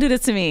 Dude, don't do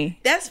this to me.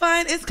 That's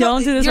fine. It's cool.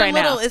 Don't do this right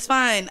now. It's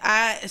fine.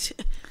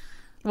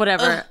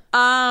 Whatever.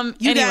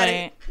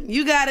 Anyway,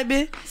 you got it,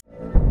 bitch.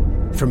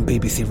 From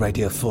BBC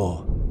Radio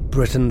 4,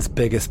 Britain's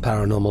biggest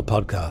paranormal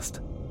podcast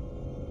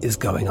is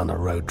going on a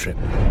road trip.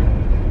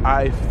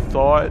 I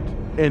thought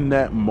in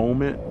that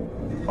moment,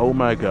 oh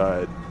my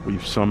God,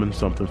 we've summoned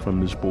something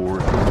from this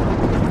board.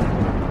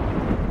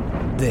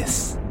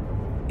 This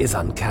is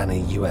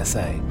Uncanny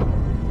USA.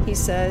 He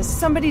says,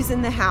 somebody's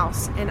in the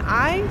house, and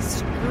I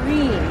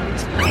screamed.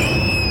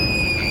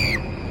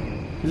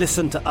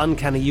 Listen to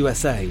Uncanny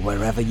USA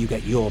wherever you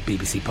get your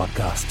BBC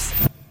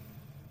podcasts,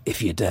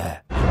 if you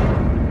dare.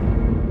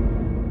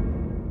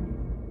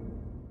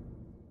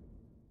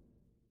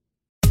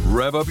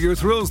 Rev up your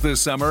thrills this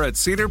summer at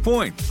Cedar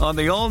Point on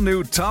the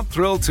all-new Top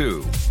Thrill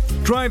 2.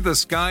 Drive the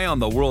sky on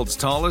the world's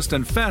tallest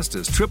and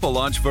fastest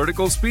triple-launch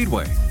vertical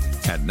speedway.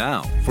 And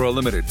now, for a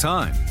limited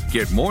time,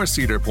 get more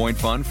Cedar Point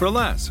fun for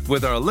less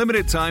with our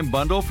limited-time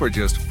bundle for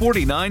just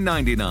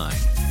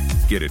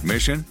 $49.99. Get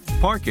admission,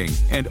 parking,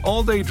 and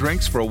all-day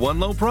drinks for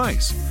one low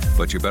price.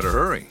 But you better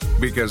hurry,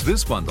 because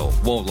this bundle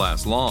won't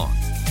last long.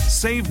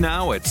 Save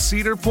now at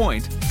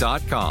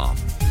cedarpoint.com.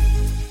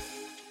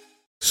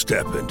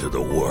 Step into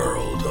the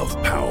world of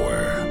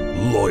power,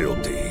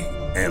 loyalty,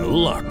 and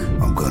luck.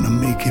 I'm gonna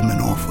make him an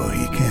offer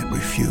he can't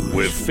refuse.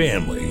 With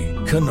family,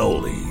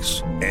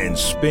 cannolis, and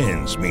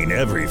spins mean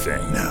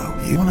everything. Now,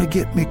 you wanna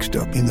get mixed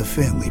up in the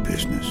family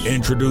business.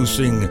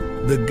 Introducing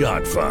The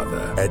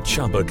Godfather at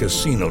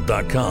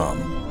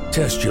ChumbaCasino.com.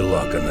 Test your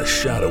luck in the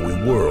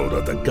shadowy world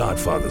of The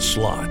Godfather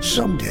slot.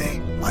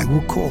 Someday, I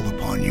will call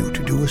upon you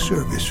to do a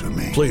service for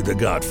me. Play The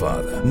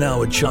Godfather,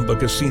 now at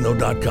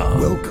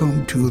ChumbaCasino.com.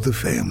 Welcome to the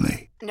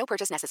family. No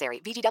purchase necessary.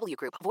 VGW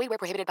Group. Void where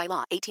prohibited by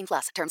law.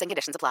 18+. Terms and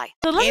conditions apply.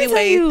 So let me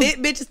tell you,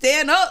 bitch,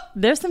 stand up.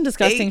 There's some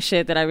disgusting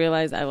shit that I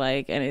realize I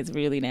like, and it's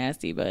really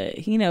nasty, but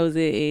he knows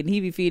it, and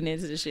he be feeding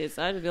into the shit.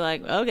 So I just be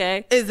like,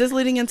 okay. Is this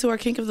leading into our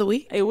kink of the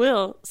week? It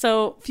will.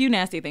 So, few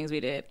nasty things we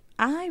did.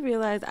 I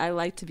realized I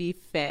like to be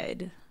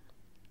fed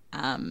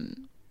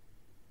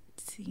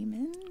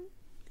semen.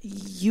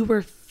 You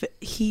were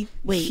wait.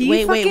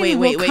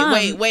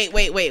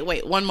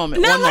 One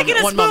moment. Not like in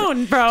a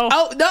spoon, bro.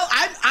 Oh no,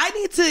 I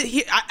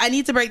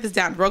need to break this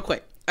down real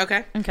quick.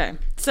 Okay.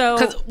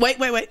 So wait,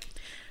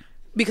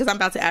 because I'm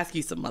about to ask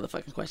you some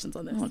motherfucking questions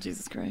on this. Oh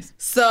Jesus Christ.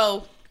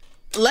 So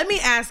let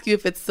me ask you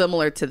if it's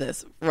similar to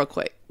this real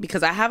quick,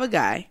 because I have a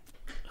guy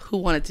who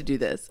wanted to do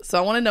this. So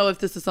I want to know if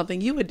this is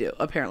something you would do.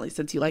 Apparently,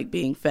 since you like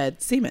being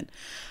fed semen,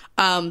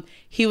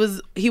 he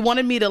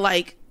wanted me to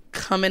like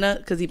come in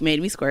because he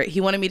made me squirt.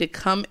 He wanted me to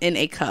come in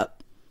a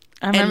cup.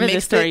 I remember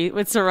this story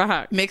with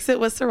Ciroc. Mix it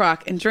with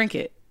Ciroc and drink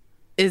it.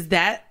 Is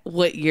that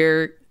what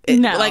you're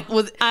no? Like,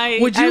 I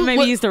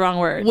maybe used the wrong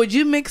word. Would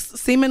you mix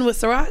semen with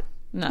Ciroc?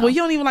 No. Well, you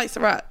don't even like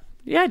Ciroc.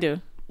 Yeah, I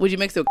do. Would you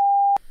mix it?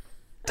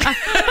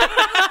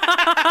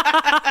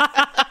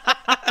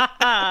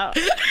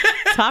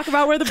 Talk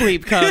about where the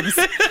bleep comes.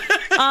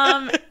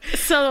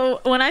 So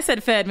when I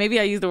said fed, maybe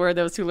I used the word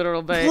that was too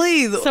literal, but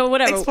please. So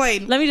whatever.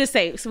 Explain. Let me just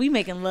say. So we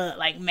making love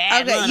like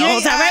mad okay, love the whole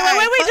time.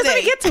 Wait. Just let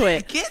me get to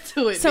it. Get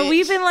to it. So bitch.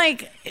 we've been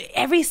like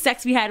every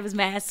sex we had was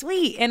mad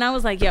sweet, and I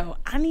was like, "Yo,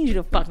 I need you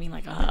to fuck me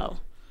like a hoe."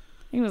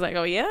 He was like,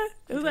 "Oh yeah."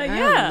 It was like,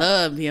 "Yeah." I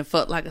love being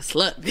fucked like a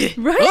slut,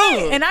 bitch. Right?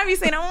 Ooh. And I be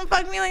saying, "I want to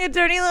fuck me like a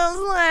dirty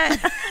little slut."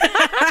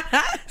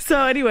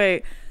 So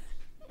anyway,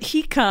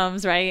 he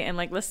comes right, and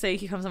like let's say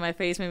he comes on my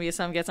face, maybe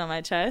some gets on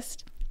my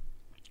chest.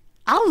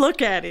 I'll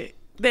look at it.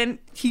 Then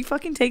he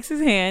fucking takes his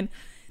hand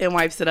and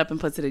wipes it up and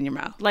puts it in your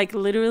mouth. Like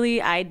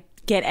literally, I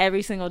get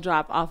every single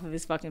drop off of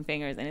his fucking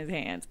fingers and his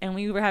hands. And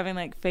we were having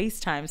like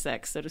FaceTime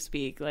sex, so to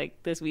speak,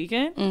 like this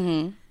weekend.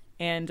 Mm-hmm.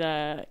 And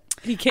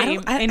he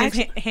came in his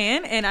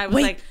hand, and I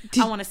was like,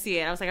 I want to see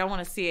it. I was like, I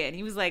want to see it. And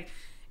he was like,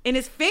 in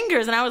his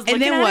fingers, and I was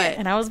looking at it,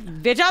 and I was about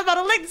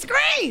to lick the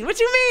screen. What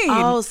you mean?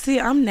 Oh, see,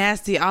 I'm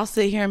nasty. I'll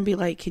sit here and be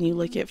like, can you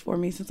lick it for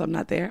me since I'm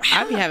not there?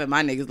 I be having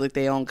my niggas lick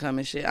their own cum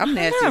and shit. I'm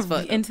nasty as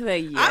fuck. Into that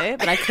yet,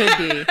 but I could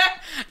be.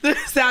 The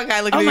sound guy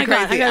looking at me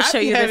crazy. God, I gotta show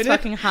you this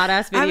fucking hot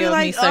ass video of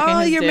me sucking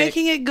his dick. You're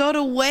making it go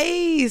to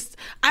waste.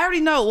 I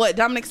already know. What,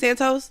 Dominic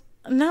Santos?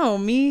 No,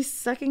 me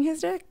sucking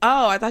his dick.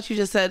 Oh, I thought you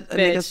just said a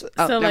nigga.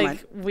 Oh, so like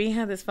mind. we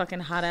had this fucking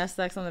hot ass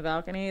sex on the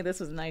balcony. This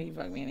was the night he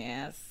fucked me in the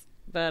ass.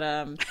 But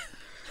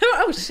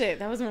oh shit,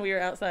 that was when we were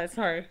outside.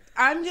 Sorry.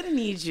 I'm gonna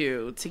need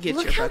you to get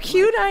Look your. Look how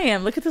cute I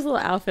am. Look at this little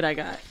outfit I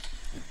got.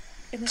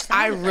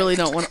 I really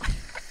don't want.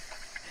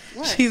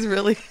 What? She's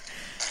really.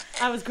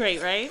 I was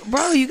great, right?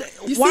 Bro,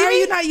 why are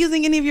you not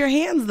using any of your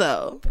hands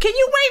though? Can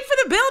you wait for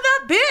the build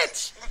up,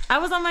 bitch? I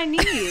was on my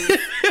knees.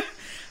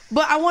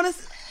 But I want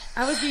to.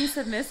 I was being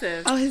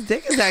submissive. Oh, his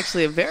dick is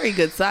actually a very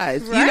good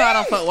size. Right? You know I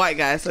don't fuck white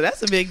guys, so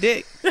that's a big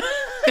dick.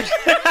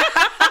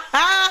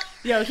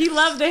 Yo, he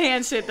loved the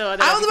hand shit though.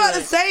 I was about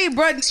to say,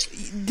 bro,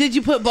 did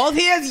you put both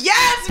hands?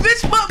 Yes,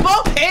 bitch, put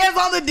both hands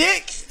on the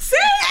dick. See?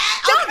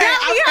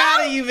 I'm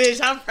proud of you, bitch.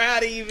 I'm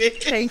proud of you,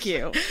 bitch. Thank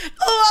you.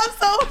 Oh, I'm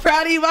so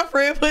proud of you. My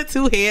friend put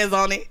 2 hands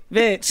on it.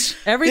 Bitch.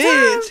 Every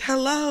time.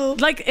 Hello.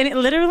 Like, and it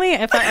literally,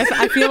 if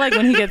I feel like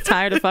when he gets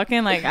tired of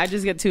fucking, like, I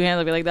just get 2 hands.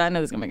 I'll be like, I know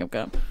this is going to make him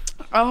come.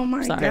 Oh,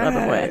 my God.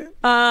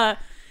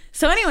 Sorry,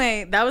 so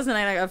anyway, that was the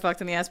night I got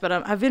fucked in the ass. But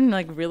I've been,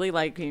 like, really,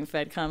 like, being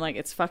fed cum. Like,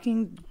 it's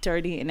fucking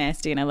dirty and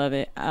nasty, and I love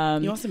it. You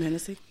want some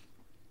Hennessy?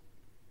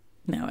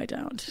 No, I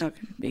don't.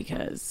 Okay.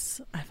 Because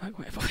I fuck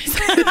white boys.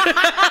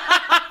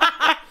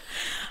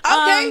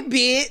 Okay,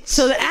 bitch.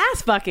 So the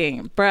ass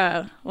fucking,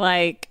 bro.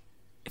 Like,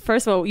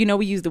 first of all, you know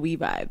we use the We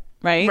Vibe,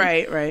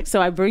 right? Right.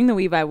 So I bring the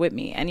We Vibe with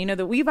me. And, you know,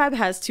 the We Vibe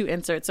has 2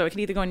 inserts. So it can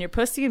either go in your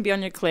pussy and be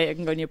on your clit. It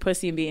can go in your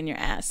pussy and be in your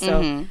ass.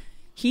 So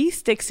he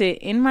sticks it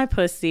in my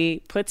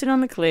pussy, puts it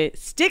on the clit,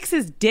 sticks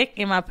his dick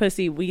in my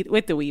pussy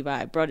with the We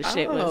Vibe. Bro, the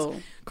shit was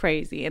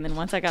crazy. And then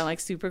once I got, like,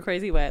 super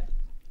crazy wet,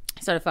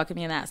 he started fucking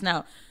me in the ass.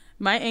 Now,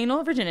 My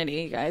anal virginity,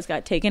 you guys,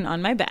 got taken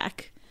on my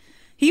back.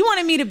 He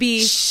wanted me to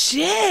be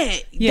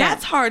shit. Yeah.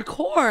 That's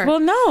hardcore. Well,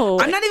 no,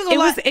 I'm not even gonna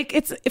lie.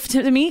 It's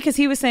to me because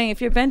he was saying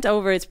if you're bent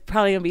over, it's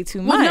probably gonna be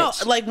too much. No,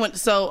 like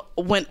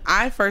when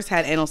I first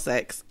had anal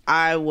sex,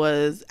 I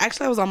was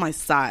on my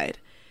side,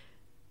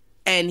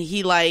 and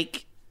he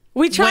like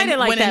we tried it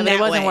like that, but it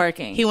wasn't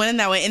working. He went in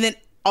that way, and then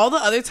all the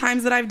other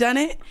times that I've done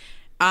it,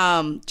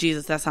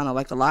 Jesus, that sounded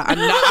like a lot. I'm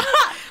not.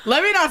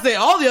 Let me not say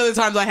all the other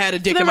times I had a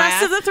dick in my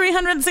ass. The rest of the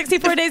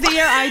 364 days a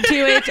year, I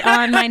do it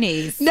on my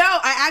knees. No,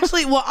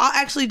 I'll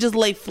actually just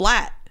lay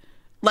flat.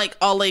 Like,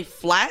 I'll lay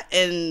flat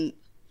and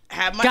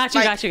have my... Got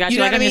you.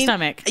 Like on your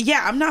stomach.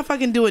 Yeah, I'm not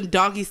fucking doing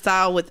doggy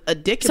style with a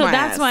dick in my ass. So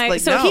that's why... Like,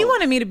 so he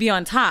wanted me to be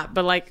on top,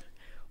 but like...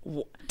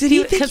 Did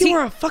he think you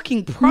were a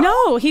fucking pro?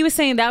 No, he was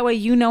saying that way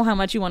you know how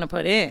much you want to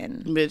put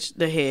in. Bitch,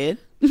 the head.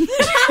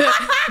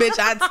 Bitch,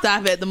 I'd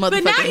stop at the motherfucking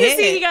head. But now you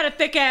see you got a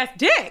thick-ass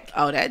dick.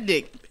 Oh, that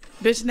dick.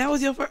 Bitch, that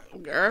was your first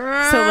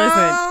girl. So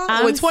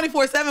listen, with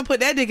 24/7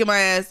 put that dick in my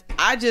ass.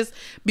 I just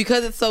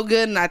because it's so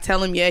good and I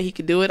tell him he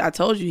could do it. I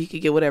told you he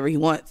could get whatever he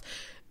wants.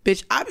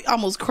 Bitch, I be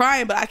almost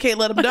crying, but I can't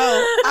let him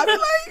know. I be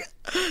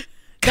like,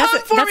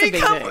 come for me.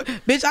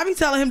 Bitch, I be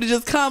telling him to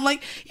just come.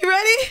 Like, you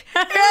ready?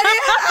 Like,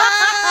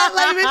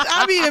 bitch,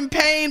 I be in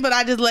pain, but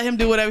I just let him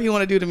do whatever he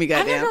want to do to me.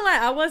 Goddamn. I'm not gonna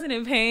lie, I wasn't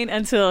in pain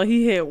until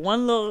he hit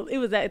one little. It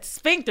was that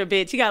sphincter,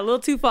 bitch. He got a little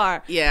too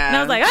far. Yeah, and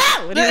I was like,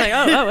 oh, and he was like,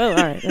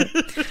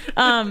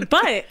 all right.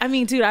 But I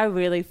mean, dude, I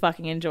really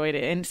fucking enjoyed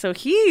it, and so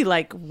he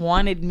like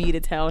wanted me to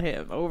tell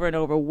him over and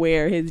over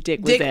where his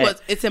dick was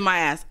at. It's in my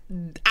ass.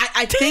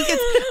 I think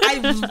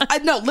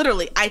it's. No,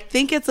 literally, I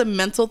think it's a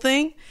mental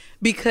thing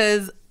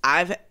because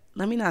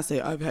let me not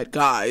say I've had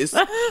guys,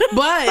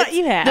 but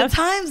you have. The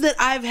times that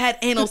I've had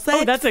anal sex.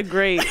 Oh, that's a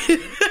great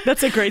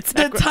segue.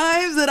 The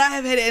times that I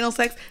have had anal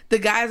sex, the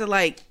guys are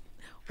like,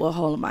 well,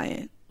 hold my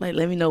in. Like,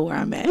 let me know where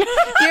I'm at. You're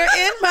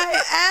in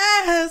my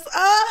ass.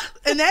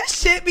 And that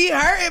shit be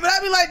hurting. But I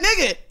be like,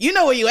 nigga, you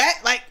know where you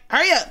at. Like,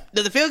 hurry up.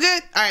 Does it feel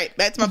good? All right,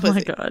 back to my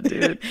pussy. Oh my God,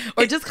 dude.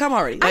 Or just come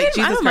already. Like,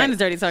 I don't mind his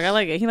dirty talk. I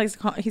like it. He likes to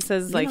call, he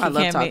says, like, I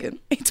love talking.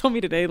 He told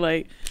me today,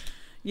 like,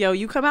 yo,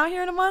 you come out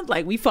here in a month?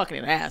 Like, we fucking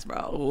in ass,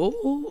 bro.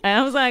 Ooh. And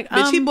I was like,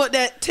 bitch, he bought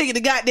that ticket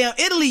to goddamn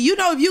Italy. You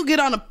know, if you get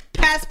on a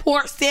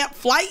passport stamp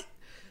flight,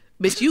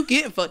 bitch, you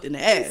getting fucked in the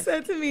ass. He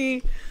said to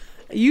me,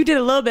 you did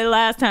a little bit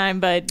last time,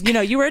 but, you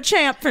know, you were a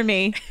champ for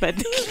me. But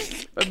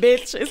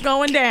bitch, it's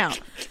going down.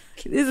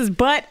 This is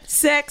butt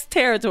sex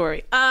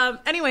territory.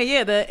 Anyway,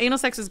 yeah, the anal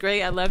sex was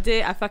great. I loved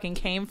it. I fucking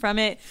came from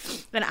it.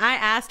 And I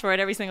asked for it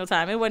every single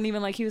time. It wasn't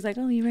even like he was like,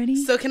 oh, you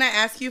ready? So can I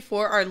ask you,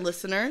 for our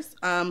listeners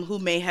who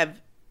may have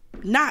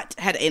not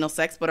had anal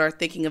sex but are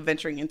thinking of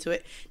venturing into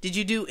it, did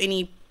you do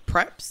any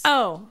preps?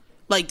 Oh,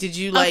 like, did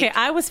you like... Okay,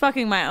 I was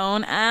fucking my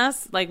own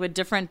ass, like, with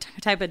different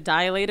type of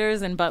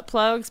dilators and butt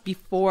plugs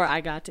before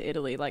I got to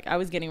Italy. Like, I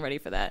was getting ready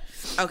for that.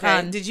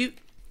 Okay. Did you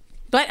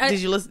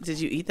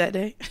eat that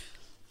day?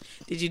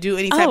 Did you do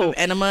any type of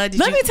enema?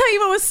 Let me tell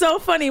you what was so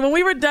funny. When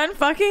we were done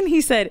fucking,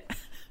 he said,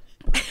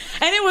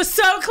 and it was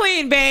so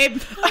clean,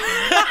 babe.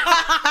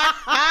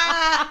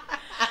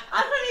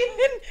 I don't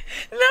even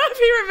know if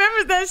he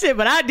remembers that shit,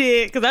 but I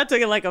did, because I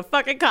took it like a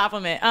fucking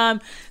compliment.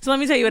 So let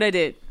me tell you what I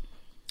did.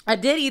 I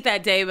did eat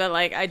that day, but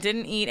like I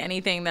didn't eat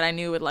anything that I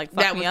knew would like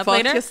fuck me up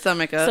later. That would fuck your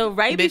stomach up. So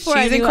right bitch, before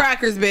cheese and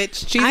crackers,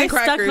 bitch. Cheese and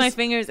crackers. I stuck my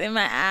fingers in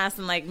my ass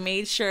and like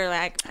made sure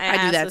like my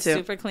ass was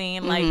super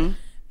clean. Like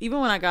even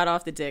when I got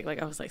off the dick,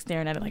 like I was like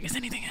staring at it like, is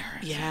anything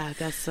hurt? Yeah,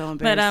 that's so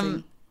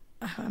embarrassing.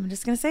 But I'm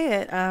just gonna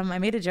say it. I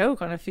made a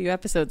joke on a few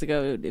episodes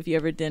ago. If you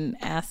ever did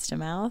ass to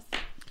mouth.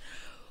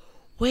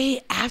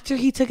 Wait, after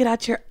he took it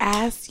out your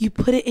ass, you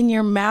put it in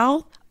your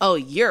mouth? Oh,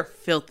 you're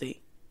filthy.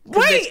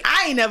 Wait, bitch,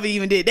 I ain't never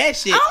even did that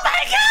shit. Oh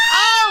my God!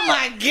 Oh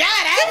my God!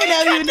 I ain't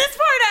never even this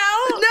part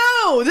out.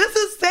 No, this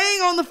is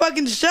staying on the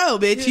fucking show,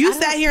 bitch. Dude, you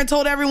sat here and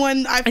told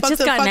everyone I fucked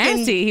a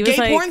fucking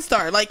gay porn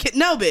star. Like,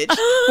 no, bitch.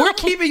 We're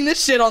keeping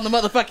this shit on the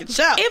motherfucking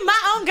show. In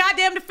my own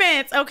goddamn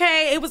defense,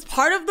 okay? It was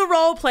part of the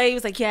role play. He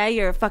was like, yeah,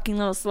 you're a fucking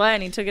little slut.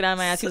 And he took it out of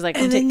my ass. He was like,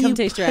 come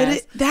taste your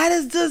ass. That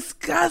is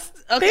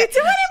disgusting. Okay. They do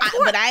it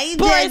in but I ain't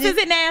Boris, is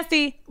it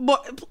nasty?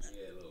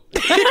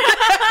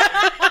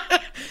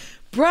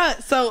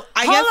 Bruh, so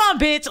I guess... Hold on,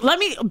 bitch. Let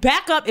me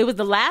back up. It was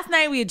the last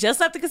night. We had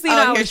just left the casino.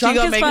 I was drunk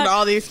as fuck. Making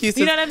all the excuses.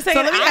 You know what I'm saying?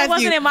 So let me I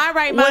wasn't in my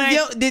right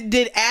mind.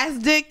 Did ass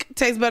dick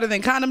taste better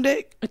than condom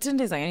dick? It didn't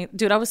taste like anything.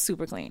 Dude, I was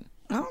super clean.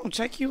 Oh,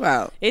 check you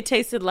out. It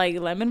tasted like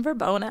lemon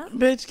verbena.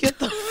 Bitch, get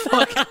the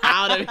fuck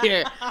out of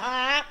here.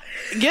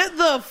 Get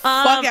the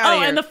fuck out of here.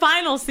 Oh, and the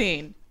final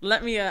scene.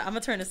 Let me, I'm going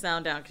to turn the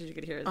sound down because you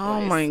could hear his voice. Oh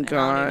my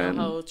God. I don't even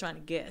know trying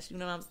to guess. You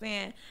know what I'm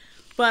saying?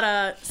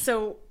 But,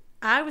 so...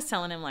 I was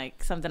telling him,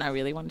 like, something I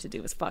really wanted to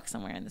do was fuck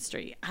somewhere in the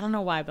street. I don't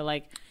know why, but,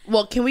 like...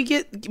 Well, can we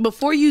get...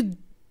 Before you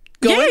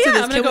go into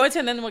this... I'm going to go into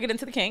it, and then we'll get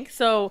into the kink.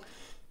 So,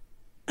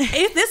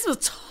 if this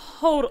was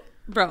total...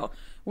 Bro,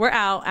 we're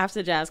out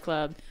after the jazz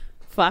club,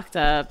 fucked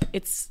up.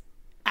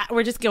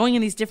 We're just going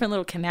in these different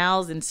little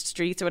canals and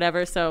streets or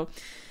whatever. So,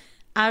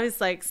 I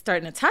was, like,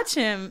 starting to touch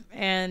him,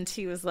 and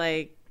he was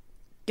like...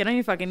 get on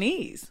your fucking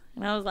knees.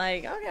 And I was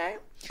like, okay.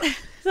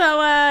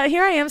 So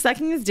here I am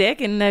sucking his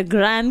dick in the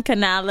Grand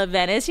Canal of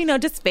Venice, you know,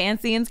 just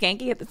fancy and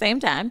skanky at the same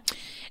time.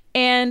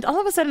 And all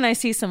of a sudden I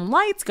see some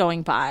lights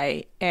going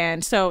by.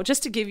 And so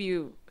just to give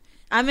you,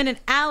 I'm in an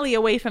alley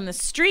away from the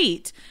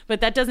street, but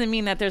that doesn't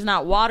mean that there's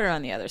not water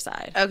on the other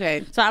side.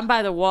 Okay. So I'm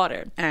by the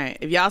water. All right.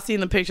 If y'all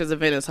seen the pictures of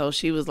Venice,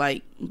 she was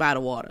like by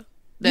the water.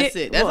 That's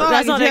it.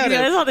 That's all they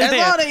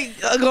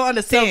go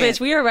understand. So, bitch,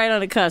 we were right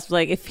on the cusp.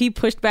 Like, if he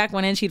pushed back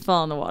one inch, he'd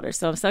fall in the water.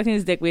 So I'm sucking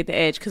his dick. We at the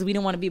edge because we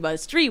didn't want to be by the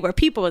street where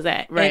people was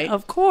at. Right. And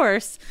of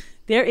course,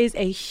 there is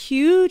a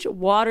huge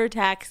water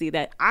taxi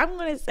that I'm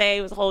going to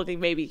say was holding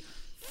maybe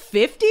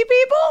 50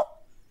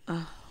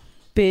 people.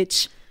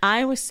 Bitch,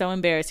 I was so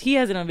embarrassed. He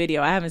has it on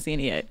video. I haven't seen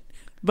it yet.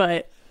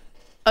 But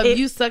of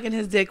you sucking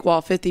his dick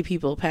while 50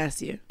 people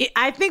pass you.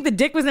 I think the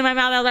dick was in my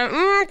mouth. I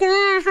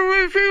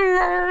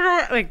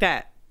was like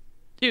that.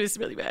 It was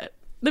really bad.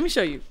 Let me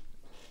show you.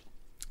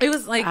 It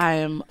was like... I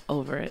am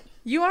over it.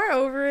 You are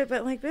over it,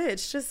 but like,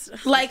 bitch,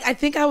 just... Like, I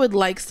think I would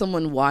like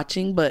someone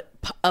watching, but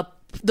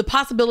the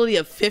possibility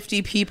of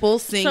 50 people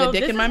seeing a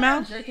dick in my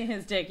mouth... jerking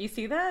his dick. You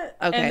see that?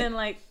 Okay. And then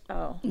like,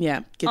 oh.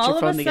 Yeah, get your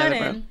phone together,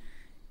 bro.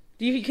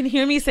 You can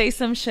hear me say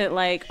some shit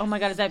like, oh my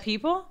God, is that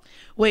people?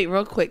 Wait,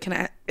 real quick.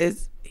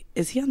 Is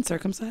he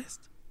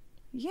uncircumcised?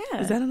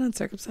 Yeah. Is that an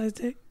uncircumcised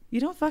dick? You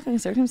don't fucking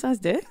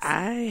uncircumcised dicks?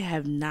 I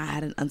have not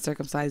had an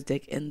uncircumcised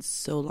dick in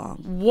so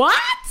long. What?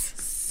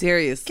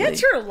 Seriously. Get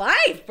your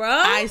life, bro.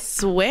 I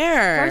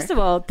swear. First of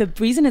all, the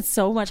reason it's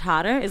so much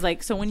hotter is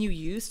like, so when you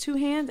use two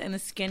hands and the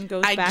skin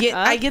goes back up.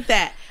 I get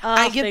that.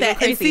 I get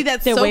that. And see,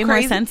 that's They're so way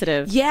crazy. more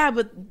sensitive. Yeah,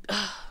 but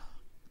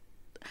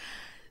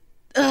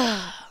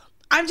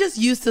I'm just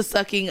used to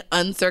sucking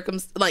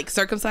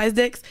circumcised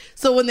dicks.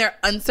 So when they're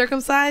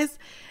uncircumcised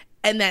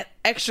and that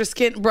extra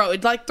skin, bro,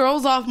 it like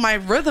throws off my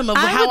rhythm of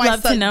how I suck dick, I would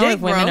love to know if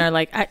women bro. are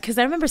like, because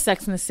I remember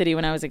Sex in the City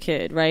when I was a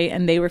kid, right?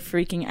 And they were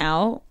freaking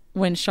out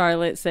when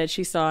Charlotte said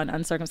she saw an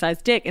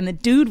uncircumcised dick, and the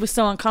dude was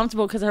so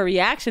uncomfortable because of her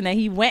reaction that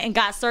he went and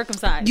got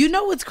circumcised. You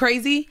know what's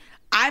crazy?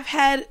 I've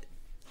had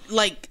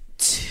like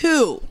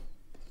 2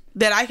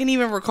 that I can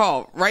even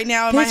recall right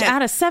now in my head.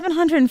 Out of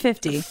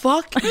 750.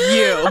 Fuck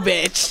you,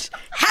 bitch.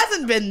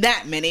 Hasn't been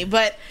that many,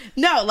 but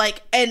no,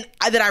 like, and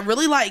that I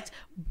really liked,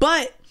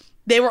 but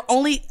they were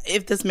only,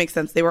 if this makes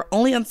sense, they were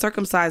only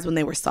uncircumcised when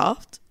they were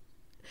soft.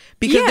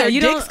 Because their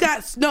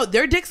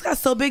dicks got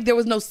so big there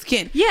was no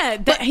skin. Yeah,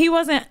 he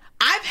wasn't.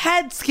 I've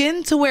had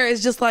skin to where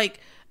it's just like,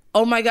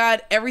 oh my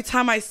God, every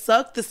time I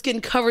suck, the skin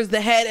covers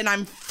the head and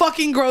I'm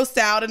fucking grossed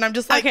out and I'm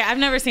just like... Okay, I've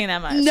never seen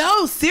that much.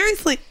 No,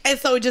 seriously. And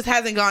so it just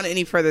hasn't gone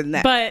any further than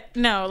that. But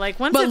no, like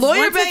once But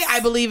Lawyer Bay, I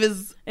believe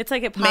is... It's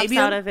like it pops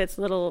out of its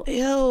little...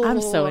 Ew.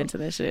 I'm so into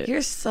this shit.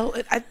 You're so...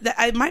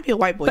 It might be a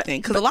white boy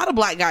thing because a lot of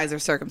black guys are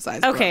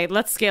circumcised. Okay,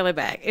 let's scale it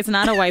back. It's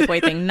not a white boy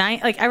thing.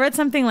 I read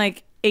something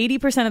like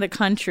 80% of the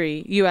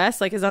country, U.S.,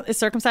 like is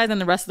circumcised,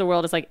 and the rest of the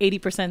world is like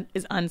 80%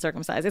 is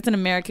uncircumcised. It's an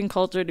American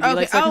culture to be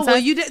like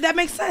circumcised. Oh, well, that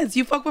makes sense.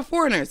 You fuck with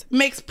foreigners.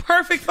 Makes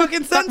perfect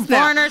fucking sense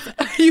now. Foreigners.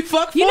 You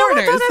fuck foreigners. You know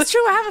what, though? That's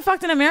true. I haven't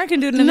fucked an American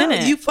dude in a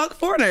minute. You fuck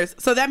foreigners.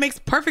 So that makes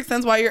perfect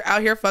sense why you're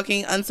out here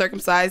fucking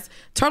uncircumcised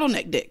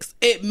turtleneck dicks.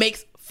 It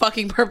makes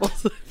fucking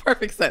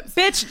perfect sense.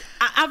 Bitch,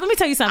 let me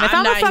tell you something. If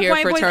I'm gonna fuck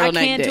white boys, I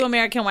can't do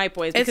American white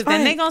boys because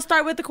then they're gonna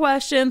start with the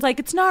questions like,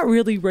 it's not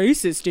really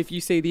racist if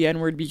you say the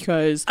N-word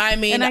because... I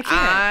mean,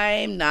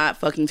 I'm not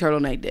fucking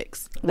turtleneck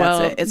dicks. Well,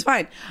 that's it. It's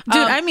fine.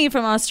 Dude, I mean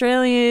from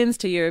Australians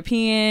to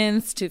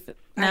Europeans to...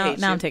 Now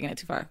I'm taking it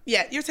too far.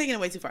 Yeah, you're taking it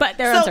way too far. But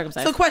they're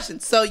uncircumcised. So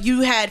question. So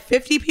you had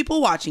 50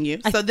 people watching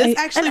you. So this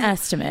actually... An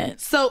estimate.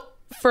 So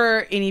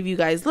for any of you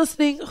guys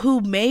listening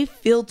who may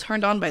feel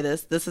turned on by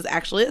this is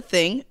actually a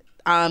thing.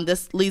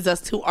 This leads us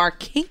to our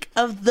kink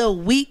of the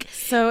week.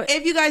 So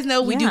if you guys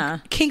know, we do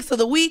kinks of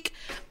the week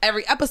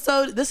every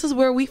episode. This is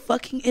where we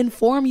fucking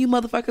inform you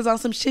motherfuckers on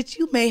some shit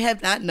you may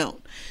have not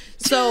known.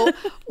 So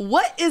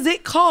what is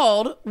it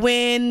called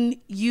when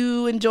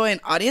you enjoy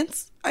an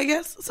audience, I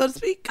guess, so to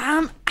speak?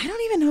 I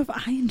don't even know if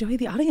I enjoy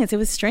the audience. It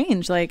was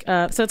strange. Like,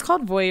 so it's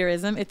called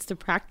voyeurism. It's the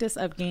practice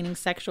of gaining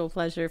sexual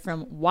pleasure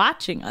from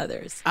watching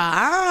others.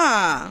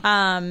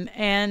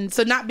 And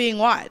so not being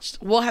watched.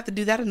 We'll have to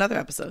do that another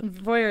episode.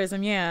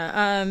 Voyeurism,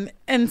 yeah.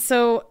 And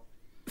so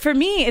for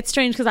me, it's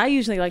strange because I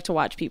usually like to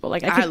watch people.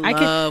 Like I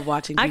love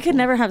watching people. I could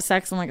never have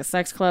sex in like a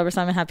sex club or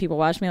something and have people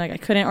watch me. Like I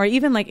couldn't, or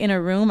even like in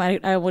a room,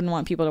 I wouldn't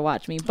want people to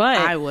watch me. But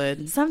I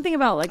would. Something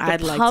about like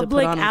the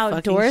public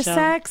outdoor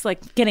sex,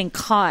 like getting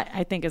caught,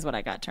 I think is what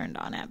I got turned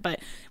on at. But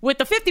with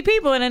the 50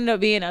 people, it ended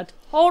up being a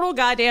total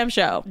goddamn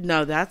show.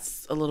 No,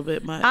 that's a little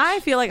bit much.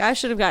 I feel like I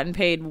should have gotten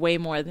paid way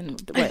more than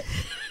what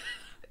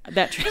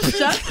that trip.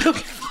 Shut the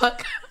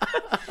fuck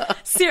up.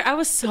 I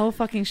was so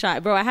fucking shy.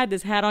 Bro, I had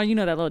this hat on. You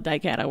know that little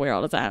dyke hat I wear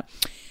all the time.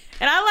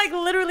 And I like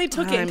literally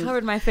took it and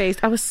covered my face.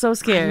 I was so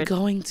scared. I'm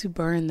going to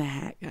burn the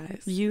hat,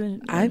 guys.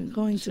 I'm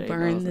going to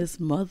burn this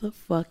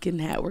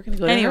motherfucking hat. We're going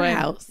to go to her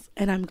house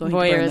and I'm going to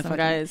burn the fucking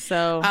guys.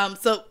 So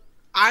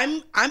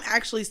I'm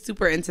actually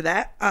super into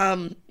that.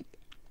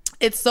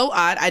 It's so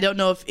odd. I don't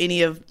know if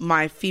any of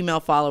my female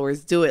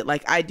followers do it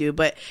like I do,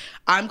 but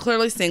I'm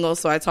clearly single,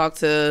 so I talk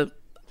to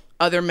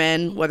other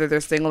men, whether they're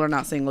single or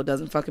not single,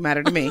 doesn't fucking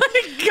matter to me. Oh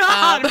my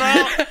God,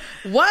 bro.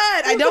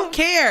 What? I don't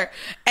care.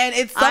 And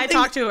it's something... I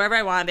talk to whoever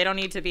I want. They don't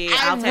need to be...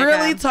 I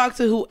really talk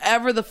to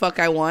whoever the fuck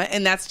I want,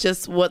 and that's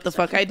just what the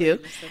fuck I do.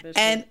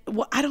 And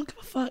I don't give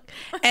a fuck.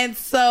 And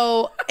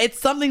so it's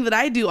something that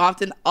I do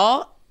often.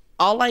 I'll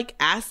like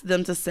ask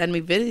them to send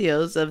me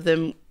videos of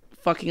them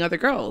fucking other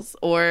girls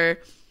or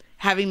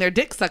having their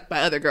dick sucked by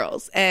other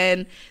girls.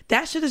 And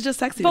that shit is just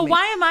sexy to me. But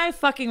why am I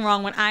fucking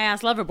wrong when I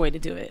ask Loverboy to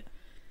do it?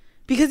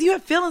 Because you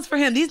have feelings for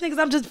him. These niggas,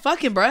 I'm just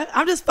fucking, bruh.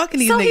 I'm just fucking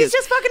these niggas. So he's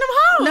just fucking them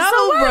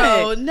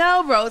hoes.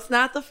 No, bro. It's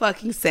not the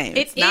fucking same.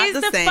 It's not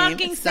the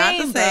fucking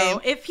same, bro.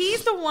 If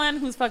he's the one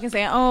who's fucking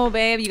saying, oh,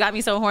 babe, you got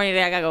me so horny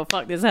today, I gotta go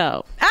fuck this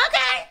hoe.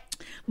 Okay.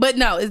 But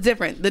no, it's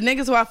different. The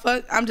niggas who I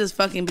fuck, I'm just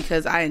fucking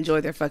because I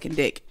enjoy their fucking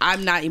dick.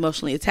 I'm not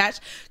emotionally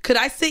attached. Could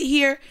I sit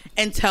here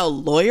and tell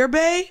Lawyer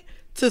Bay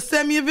to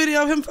send me a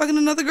video of him fucking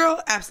another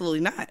girl?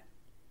 Absolutely not.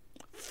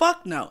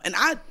 Fuck no. And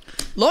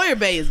Lawyer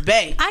Bay is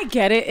Bay. I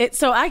get it.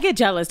 So I get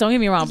jealous. Don't get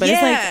me wrong. But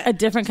it's like a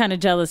different kind of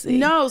jealousy.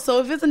 No.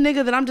 So if it's a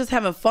nigga that I'm just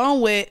having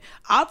fun with,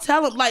 I'll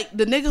tell him. Like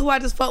the nigga who I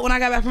just fucked when I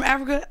got back from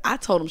Africa, I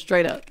told him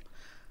straight up.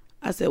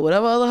 I said,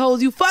 whatever other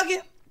hoes you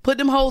fucking, put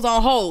them hoes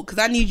on hold because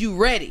I need you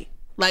ready.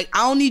 Like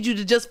I don't need you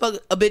to just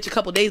fuck a bitch a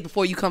couple days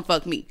before you come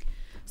fuck me.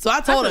 So I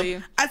told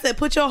him. I said,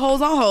 put your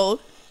hoes on hold.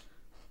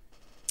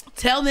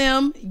 Tell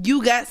them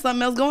you got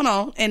something else going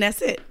on, and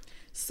that's it.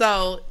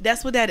 So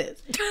that's what that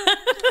is.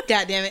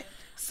 God damn it.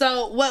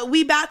 So what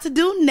we about to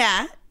do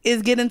now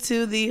is get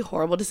into the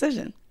horrible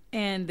decision.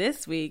 And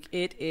this week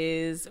it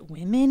is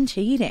women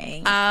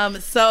cheating.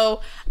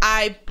 So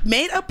I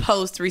made a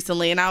post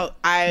recently, and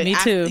Me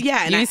too.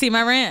 And you see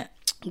my rant,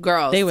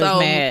 girl. They was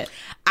mad.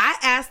 I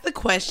asked the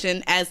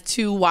question as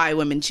to why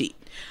women cheat.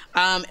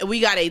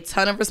 We got a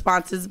ton of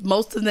responses.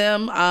 Most of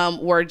them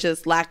were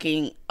just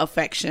lacking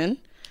affection.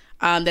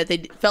 That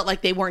they felt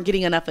like they weren't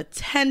getting enough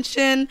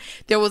attention.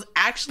 There was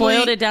actually...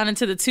 Boiled it down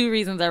into the 2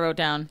 reasons I wrote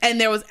down.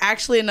 And there was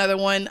actually another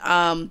one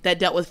that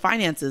dealt with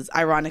finances,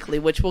 ironically,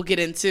 which we'll get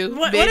into.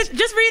 What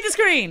just read the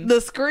screen.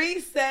 The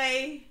screen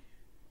say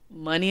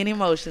money and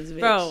emotions,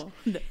 bitch. Bro.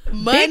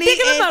 Money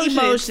and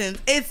emotions.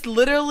 It's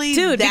literally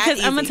Dude, that because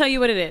easy. I'm going to tell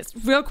you what it is.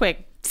 Real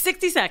quick.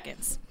 60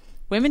 seconds.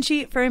 Women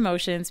cheat for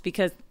emotions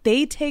because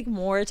they take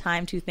more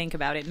time to think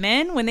about it.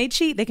 Men, when they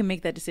cheat, they can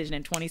make that decision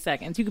in 20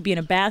 seconds. You could be in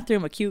a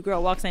bathroom, a cute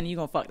girl walks in, and you're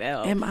going to fuck that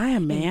up. Am I a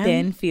man? And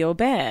then feel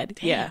bad.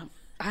 Damn, yeah.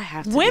 I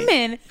have to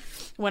Women,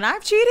 when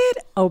I've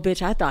cheated, oh,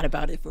 bitch, I thought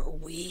about it for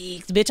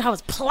weeks. Bitch, I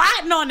was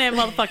plotting on that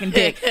motherfucking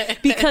dick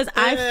because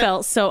I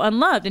felt so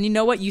unloved. And you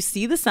know what? You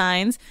see the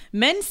signs.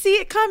 Men see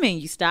it coming.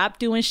 You stop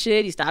doing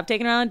shit. You stop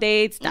taking her on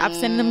dates. Stop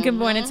sending them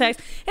convoying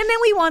texts. And then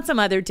we want some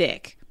other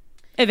dick.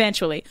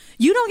 Eventually.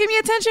 You don't give me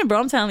attention, bro.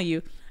 I'm telling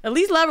you. At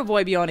least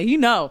Loverboy be on it. You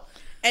know.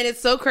 And it's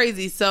so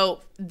crazy.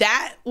 So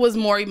that was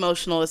more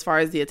emotional as far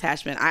as the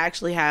attachment. I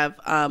actually have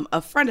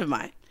a friend of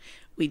mine.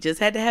 We just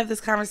had to have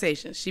this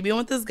conversation. She's been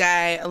with this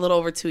guy a little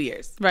over 2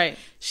 years. Right.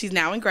 She's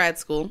now in grad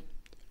school.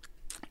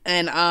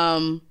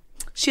 And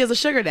she has a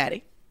sugar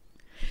daddy.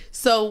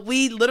 So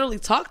we literally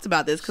talked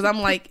about this because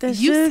I'm like, you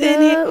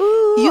sitting here.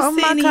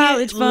 You sitting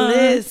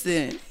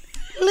here.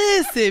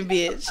 Listen,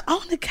 bitch.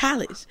 On to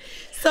college.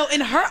 So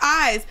in her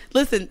eyes,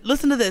 listen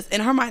to this.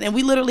 In her mind, and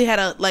we literally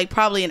had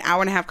probably an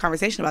hour and a half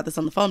conversation about this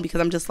on the phone because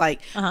I'm just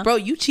like, bro,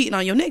 you cheating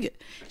on your nigga.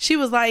 She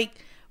was like,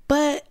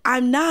 but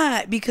I'm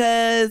not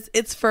because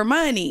it's for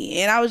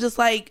money. And I was just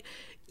like,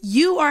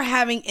 you are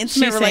having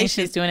intimate relations.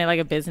 She's doing it like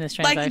a business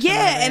transaction. Like,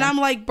 yeah. And I'm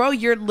like, bro,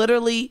 you're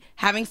literally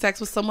having sex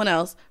with someone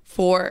else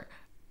for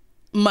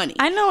money.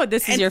 I know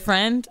this is your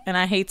friend, and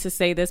I hate to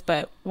say this,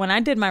 but when I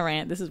did my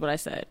rant, this is what I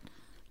said.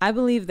 I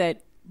believe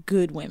that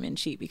good women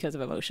cheat because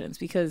of emotions,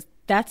 because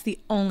that's the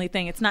only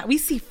thing. It's not, we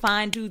see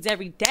fine dudes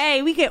every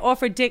day. We get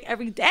offered dick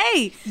every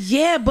day.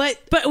 Yeah, but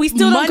we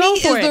still don't go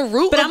for it. Money is the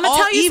root but of I'm gonna all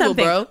tell you evil,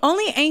 something. bro.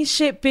 Only ain't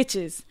shit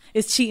bitches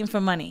is cheating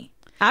for money.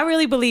 I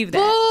really believe that.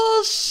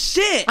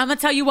 Bullshit. I'm gonna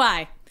tell you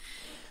why.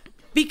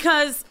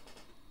 Because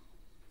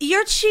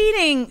you're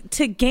cheating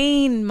to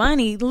gain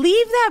money.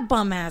 Leave that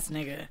bum ass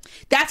nigga.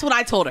 That's what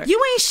I told her.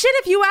 You ain't shit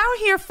if you out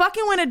here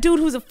fucking with a dude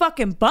who's a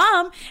fucking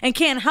bum and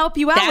can't help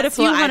you out with a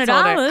few $100.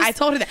 I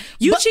told her that.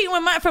 You cheating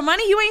for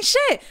money, you ain't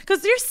shit.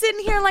 Because you're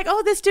sitting here like,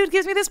 oh, this dude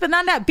gives me this, but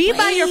not that. Be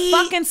by your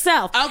fucking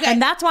self. Okay.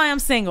 And that's why I'm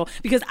single.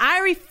 Because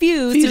I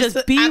refuse to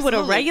just be with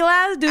a regular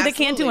ass dude that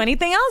can't do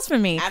anything else for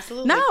me.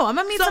 Absolutely. No, I'm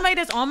going to meet somebody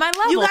that's on my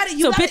level. You got it.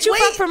 So bitch, you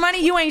fuck for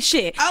money, you ain't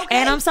shit. Okay.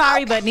 And I'm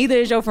sorry, but neither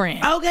is your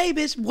friend. Okay,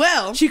 bitch.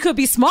 Well, she could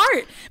be smart.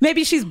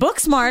 Maybe she's book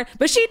smart,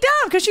 but she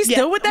dumb because she's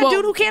still with that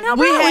dude who can't help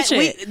her out with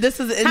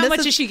shit. How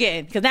much is she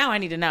getting? Because now I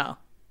need to know.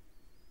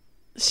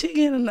 She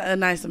getting a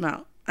nice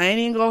amount. I ain't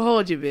even gonna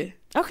hold you, bitch.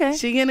 Okay.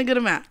 She getting a good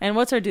amount. And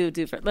what's her dude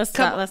do for? Let's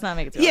not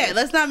make it too. Yeah,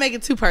 let's not make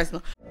it too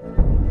personal.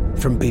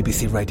 From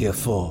BBC Radio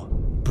 4,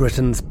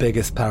 Britain's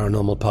biggest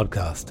paranormal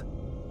podcast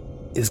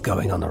is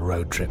going on a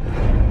road trip.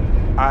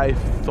 I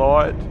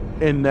thought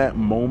in that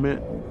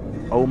moment,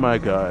 oh my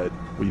God,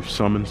 We've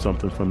summoned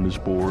something from this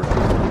board.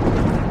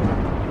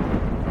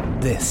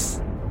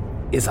 This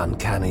is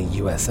Uncanny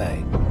USA.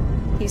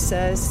 He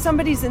says,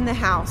 somebody's in the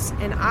house,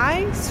 and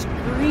I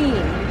screamed.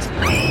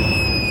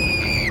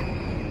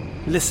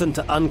 Listen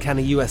to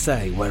Uncanny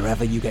USA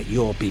wherever you get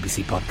your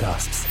BBC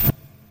podcasts,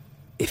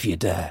 if you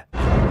dare.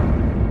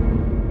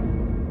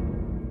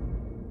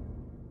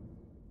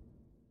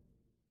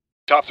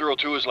 Top Thrill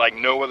 2 is like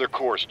no other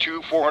course.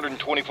 2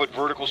 420-foot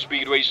vertical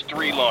speedways,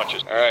 3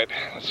 launches. All right,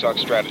 let's talk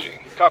strategy.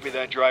 Copy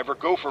that, driver.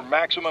 Go for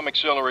maximum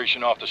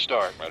acceleration off the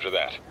start. Roger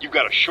that. You've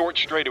got a short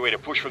straightaway to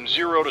push from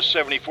 0 to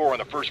 74 on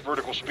the first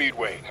vertical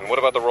speedway. And what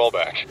about the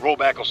rollback?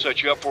 Rollback will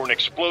set you up for an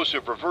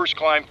explosive reverse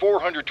climb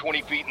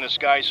 420 feet in the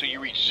sky so you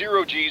reach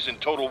 0 Gs in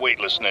total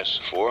weightlessness.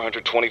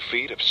 420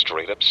 feet of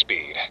straight-up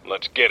speed.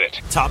 Let's get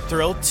it. Top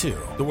Thrill 2,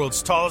 the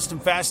world's tallest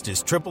and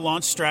fastest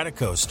triple-launch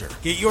Stratocoaster.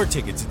 Get your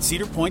tickets at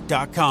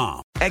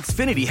cedarpoint.com.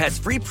 Xfinity has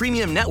free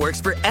premium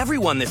networks for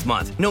everyone this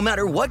month, no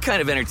matter what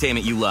kind of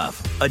entertainment you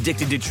love.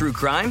 Addicted to true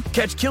crime?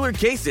 Catch killer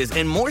cases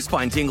and more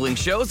spine-tingling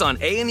shows on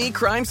A&E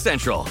Crime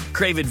Central.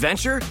 Crave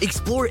adventure?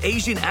 Explore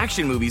Asian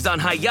action movies on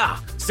Hi-Ya.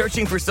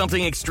 Searching for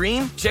something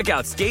extreme? Check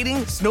out skating,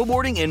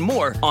 snowboarding, and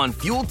more on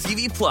Fuel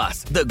TV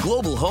Plus, the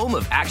global home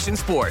of action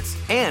sports.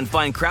 And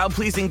find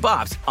crowd-pleasing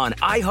bops on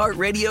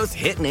iHeartRadio's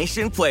Hit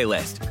Nation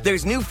playlist.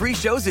 There's new free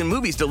shows and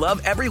movies to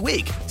love every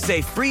week.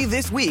 Say free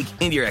this week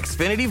in your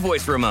Xfinity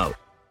voice remote.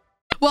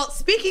 Well,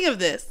 speaking of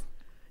this,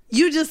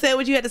 you just said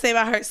what you had to say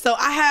about her. So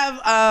I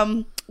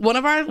have one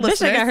of our listeners.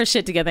 Bitch, I got her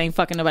shit together. Ain't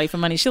fucking nobody for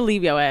money. She'll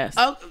leave your ass.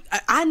 Oh,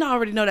 I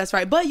already know that's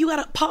right. But you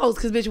got to pause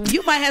because, bitch,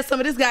 you might have some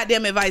of this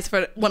goddamn advice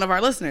for one of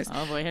our listeners.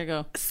 Oh, boy. Here you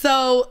go.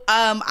 So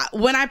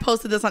when I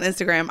posted this on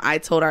Instagram, I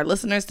told our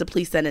listeners to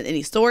please send in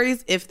any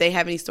stories if they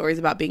have any stories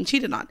about being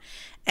cheated on.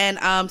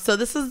 And so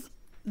this is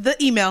the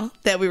email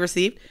that we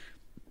received.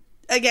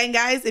 Again,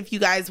 guys, if you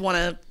guys want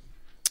to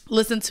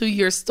listen to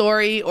your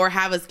story or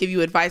have us give you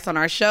advice on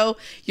our show,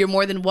 you're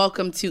more than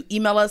welcome to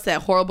email us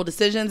at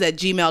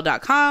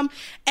horribledecisions@gmail.com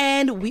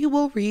and we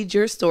will read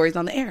your stories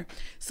on the air.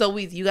 So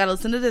Weezy, you gotta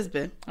listen to this,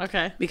 bitch.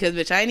 Okay. Because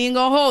bitch, I ain't even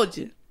gonna hold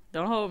you.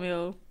 Don't hold me,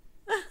 oh.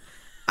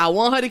 I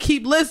want her to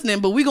keep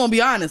listening, but we gonna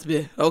be honest,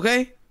 bitch.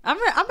 Okay? I'm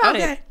about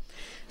it.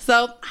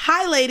 So,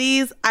 hi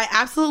ladies, I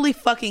absolutely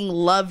fucking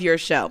love your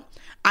show.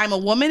 I'm a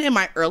woman in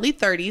my early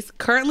 30s,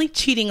 currently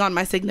cheating on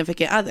my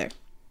significant other.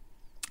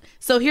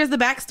 So here's the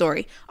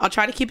backstory. I'll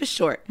try to keep it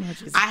short.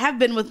 I have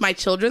been with my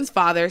children's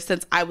father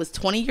since I was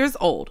 20 years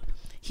old.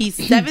 He's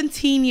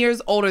 17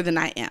 years older than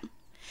I am.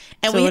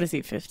 And so what is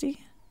he,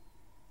 50?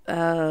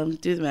 Do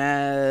the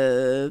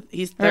math.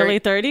 He's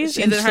early 30s? She's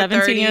and in her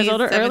 17 years 30s,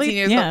 older? 17 Early?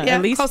 years Yeah, old.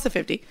 at least close to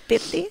 50.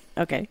 50?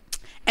 Okay.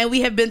 And we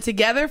have been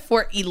together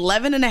for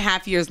 11 and a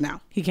half years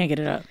now. He can't get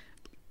it up.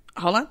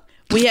 Hold on.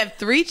 We have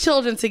 3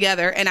 children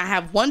together, and I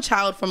have 1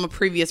 child from a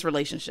previous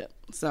relationship.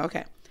 So,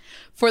 okay.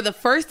 For the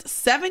first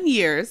 7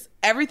 years,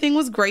 everything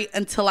was great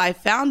until I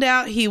found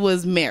out he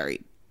was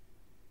married.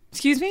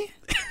 Excuse me?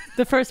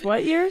 The first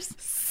what years?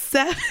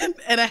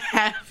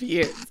 7.5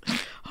 years.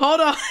 Hold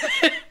on.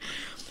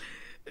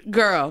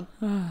 Girl,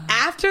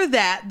 after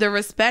that, the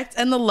respect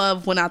and the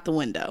love went out the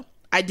window.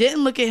 I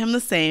didn't look at him the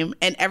same,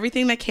 and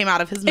everything that came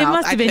out of his mouth, it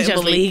must have been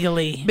just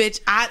legally. Bitch,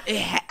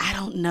 I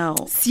don't know.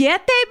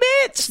 Siete,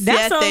 bitch.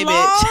 That's a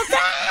long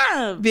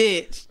time.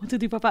 Bitch. 1, 2,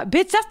 3, 4, 5.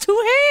 Bitch, that's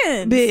 2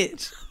 hands.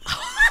 Bitch.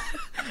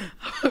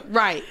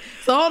 Right.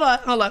 So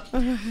hold on.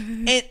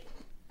 And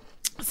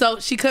so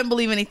she couldn't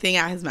believe anything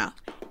out of his mouth.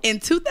 In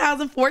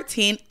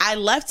 2014, I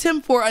left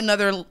him for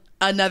another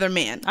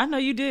man. I know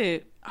you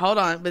did. Hold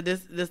on, but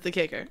this the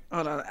kicker.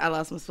 Hold on, I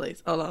lost my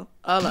place. Hold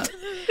on.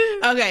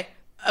 Okay.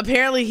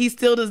 Apparently, he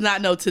still does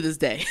not know to this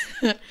day.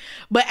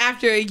 But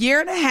after a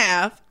year and a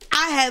half,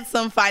 I had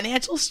some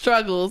financial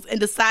struggles and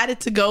decided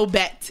to go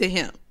back to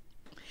him.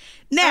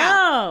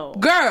 Now,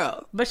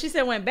 girl. But she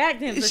said went back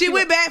to him. So she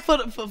went back for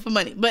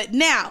money. But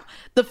now,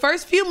 the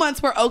first few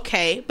months were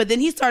okay, but then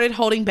he started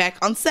holding back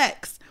on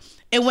sex.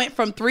 It went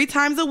from 3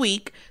 times a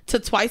week to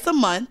twice a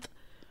month.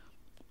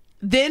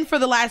 Then for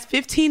the last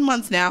 15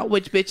 months now,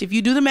 which, bitch, if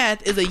you do the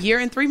math, is a year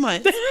and 3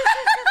 months,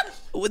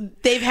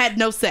 they've had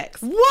no sex.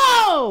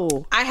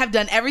 Whoa! I have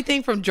done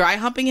everything from dry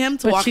humping him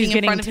to walking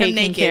in front of him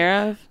naked.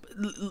 Care of?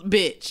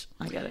 Bitch.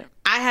 I get it.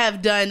 I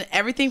have done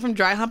everything from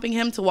dry humping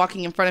him to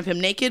walking in front of him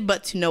naked,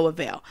 but to no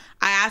avail.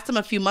 I asked him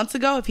a few months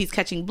ago if he's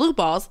catching blue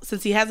balls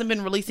since he hasn't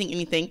been releasing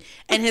anything,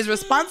 and his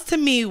response to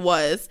me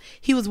was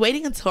he was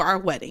waiting until our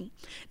wedding.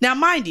 Now,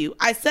 mind you,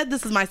 I said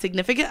this is my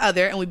significant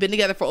other, and we've been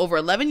together for over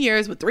 11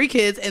 years with 3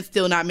 kids and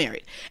still not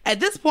married.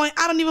 At this point,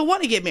 I don't even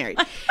want to get married.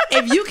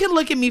 If you can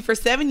look at me for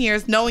 7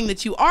 years knowing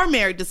that you are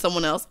married to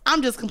someone else,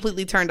 I'm just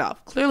completely turned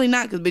off. Clearly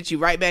not, because bitch, you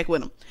right back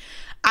with him.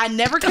 I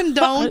never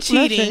condone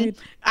cheating.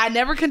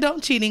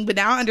 But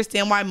now I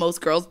understand why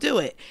most girls do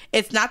it.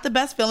 It's not the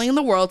best feeling in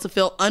the world to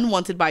feel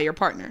unwanted by your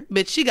partner.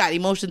 Bitch, she got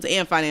emotions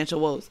and financial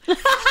woes.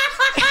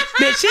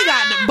 Bitch, she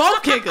got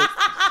both kickers.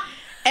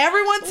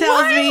 Everyone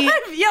tells me,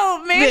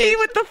 yo, Mandy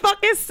with the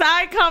fucking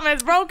side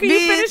comments, bro. Can you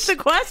finish the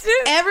question?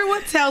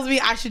 Everyone tells me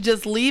I should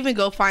just leave and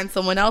go find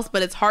someone else,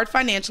 but it's hard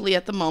financially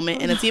at the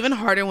moment, and it's even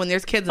harder when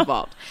there's kids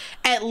involved.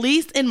 At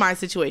least in my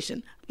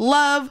situation.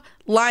 Love,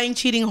 lying,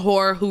 cheating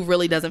whore who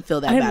really doesn't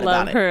feel that bad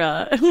about it. I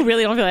love her. Who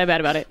really don't feel that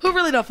bad about it. Who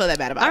really don't feel that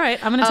bad about it. All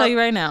right, I'm going to tell you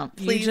right now.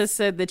 Please. You just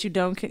said that you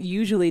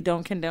usually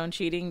don't condone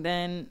cheating.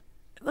 Then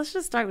let's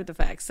just start with the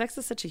facts. Sex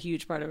is such a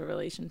huge part of a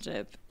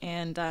relationship,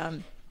 and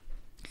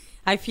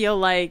I feel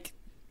like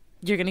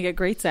you're going to get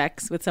great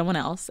sex with someone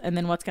else, and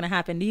then what's going to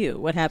happen to you?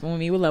 What happened with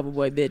me with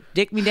Loverboy? Bitch,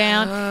 dick me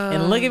down,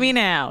 and look at me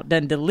now.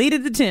 Done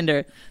deleted the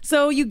Tinder.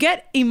 So you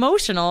get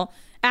emotional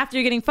after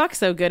you're getting fucked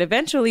so good.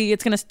 Eventually,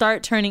 it's going to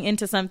start turning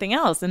into something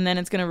else, and then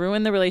it's going to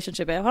ruin the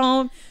relationship at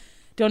home.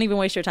 Don't even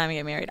waste your time to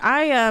get married.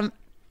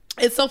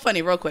 It's so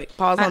funny, real quick.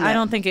 Pause on that. I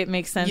don't think it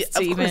makes sense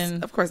to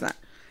even... Of course not.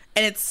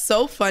 And it's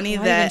so funny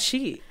Why that... even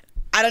cheat?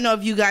 I don't know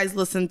if you guys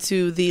listened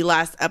to the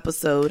last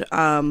episode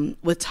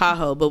with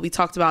Tahoe, but we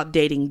talked about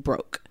dating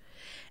broke.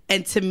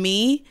 And to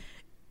me,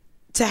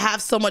 to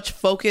have so much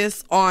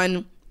focus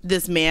on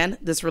this man,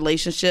 this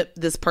relationship,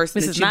 this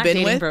person that you've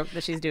been with. Broke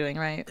that she's doing,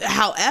 right?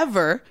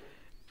 However,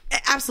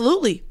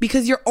 absolutely,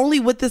 because you're only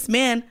with this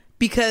man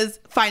because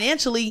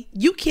financially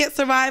you can't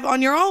survive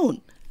on your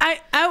own.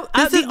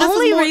 The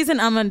only reason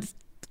I'm gonna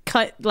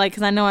cut, like,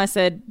 because I know I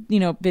said,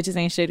 you know, bitches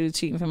ain't shit who's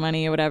cheating for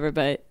money or whatever,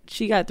 but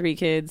she got 3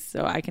 kids,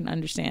 so I can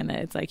understand that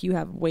it's like you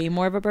have way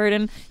more of a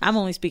burden. I'm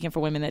only speaking for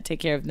women that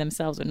take care of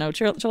themselves with no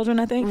children,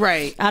 I think.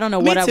 Right. I don't know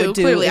what I would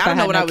do. Clearly, if I don't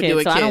know what I would do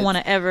with kids. So I don't kids. want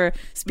to ever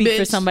speak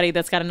for somebody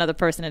that's got another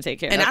person to take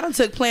care of. And I done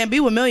took Plan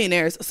B with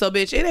millionaires, so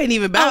bitch, it ain't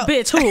even about. Oh,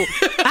 bitch, who?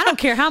 I don't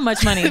care how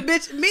much money.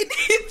 Bitch, me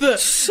neither.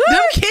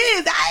 Them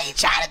kids, I ain't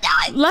trying to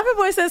die.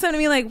 Loverboy said something to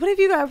me like, "What if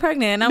you got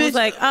pregnant?" And I was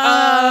like,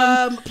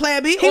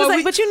 Plan B. He was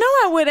like, "But you know,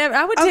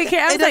 I would take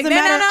care." I was it doesn't like,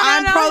 matter. No,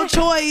 I'm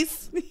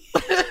pro-choice.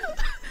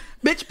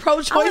 Bitch,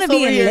 pro-choice. I want to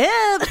be in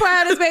the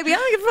proudest baby. I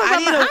don't give a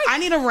fuck about I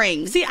need a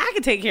ring. See, I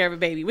can take care of a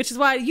baby, which is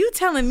why you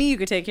telling me you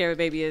could take care of a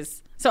baby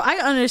is. So I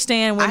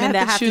understand women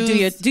that have to do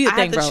your thing, bro.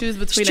 I have to choose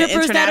between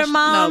strippers that are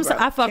moms. No,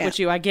 bro, I fuck with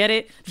you. I get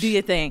it. Do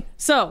your thing.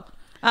 So,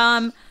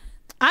 I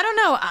don't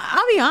know.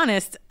 I'll be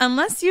honest.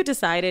 Unless you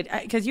decided,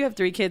 because you have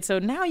 3 kids, so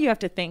now you have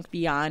to think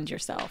beyond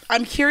yourself.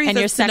 I'm curious and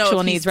your as to know sexual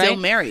if he's needs, still right?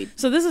 married.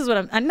 So this is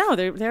what I know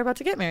they're about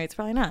to get married. It's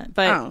probably not.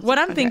 But what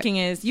I'm thinking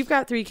is, you've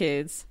got 3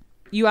 kids.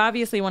 You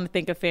obviously want to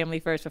think of family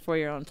first before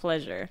your own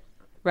pleasure,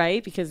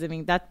 right? Because I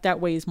mean that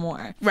weighs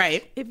more,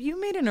 right? If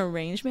you made an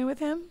arrangement with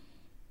him,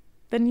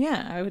 then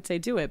yeah, I would say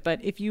do it.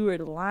 But if you were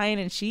lying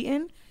and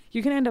cheating,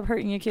 you're gonna end up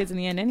hurting your kids in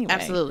the end anyway.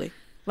 Absolutely.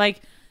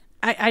 Like,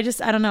 I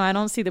don't know. I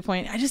don't see the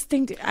point. I just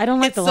think I don't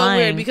like It's the so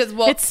lying. weird because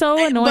it's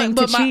so annoying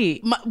to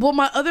cheat.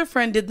 My other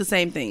friend did the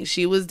same thing.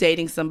 She was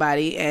dating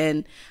somebody,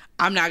 and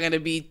I'm not going to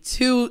be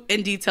too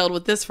in detail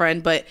with this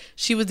friend, but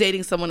she was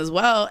dating someone as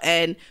well.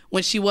 And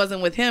when she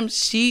wasn't with him,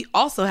 she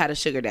also had a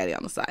sugar daddy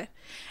on the side.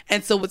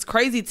 And so what's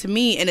crazy to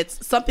me, and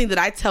it's something that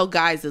I tell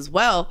guys as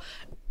well,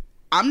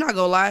 I'm not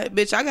going to lie,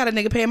 bitch, I got a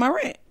nigga paying my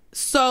rent.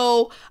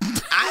 So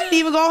I ain't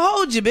even going to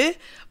hold you, bitch.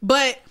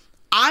 But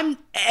I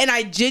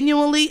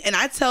genuinely, and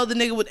I tell the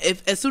nigga,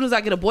 if as soon as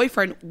I get a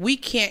boyfriend, we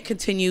can't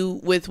continue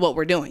with what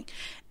we're doing.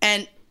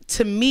 And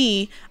to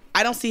me,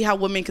 I don't see how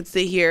women could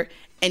sit here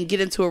and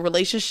get into a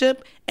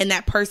relationship and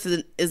that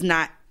person is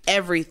not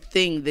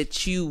everything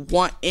that you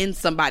want in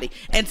somebody.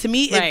 And to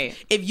me,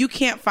 if you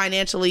can't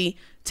financially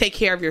take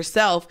care of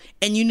yourself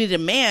and you need a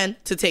man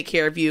to take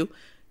care of you,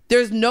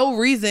 there's no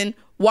reason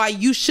why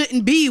you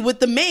shouldn't be with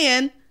the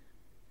man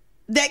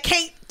that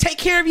can't take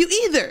care of you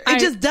either. It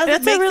just doesn't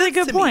make sense. That's a really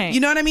good point. Me.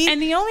 You know what I mean?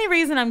 And the only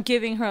reason I'm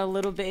giving her a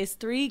little bit is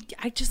 3.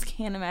 I just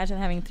can't imagine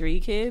having 3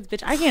 kids.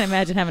 Bitch, I can't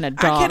imagine having a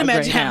dog. I can't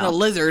imagine having a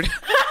lizard.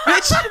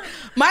 Bitch,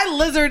 my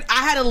lizard,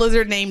 I had a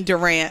lizard named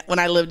Durant when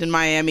I lived in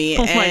Miami.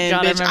 Oh my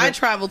God, bitch, I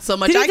traveled so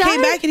much. I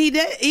came back and he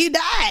died. He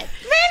died?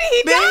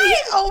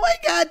 Oh my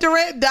God,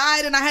 Durant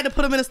died and I had to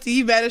put him in a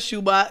Steve Madden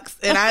shoebox.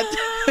 And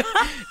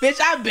bitch,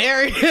 I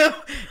buried him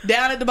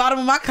down at the bottom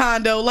of my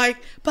condo like,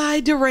 bye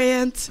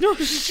Durant. No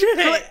shit.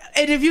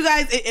 And if you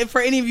guys, for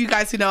any of you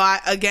guys who know, I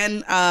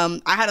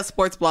had a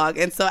sports blog.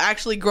 And so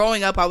actually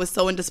growing up, I was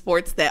so into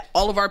sports that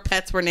all of our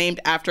pets were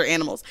named after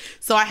animals.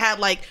 So I had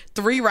like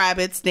 3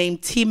 rabbits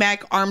named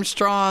T-Mac,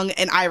 Armstrong,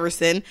 and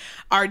Iverson.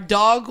 Our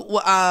dog...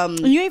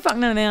 you ain't fucking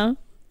none of them.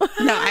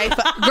 No,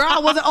 girl, I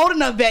wasn't old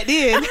enough back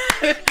then.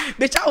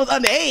 Bitch, I was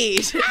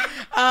underage.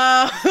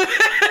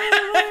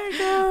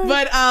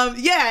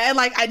 Yeah, and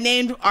like I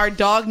named our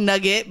dog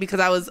Nugget because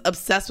I was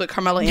obsessed with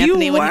Carmelo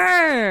Anthony. You were.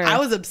 I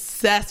was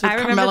obsessed with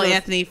Carmelo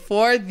Anthony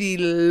for the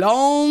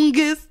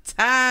longest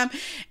time,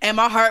 and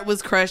my heart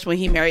was crushed when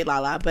he married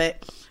Lala.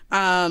 But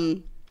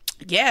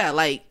yeah,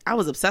 like I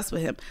was obsessed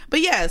with him.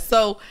 But yeah,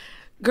 so.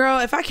 Girl,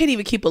 if I can't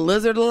even keep a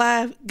lizard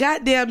alive,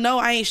 goddamn no,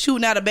 I ain't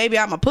shooting out a baby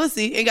out my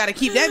pussy and gotta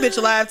keep that bitch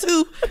alive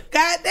too.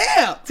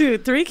 Goddamn.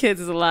 Dude, 3 kids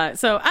is a lot.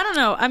 So I don't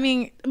know. I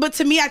mean, but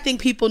to me, I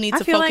think people need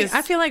to focus.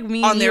 I feel like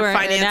me on and you their are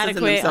finances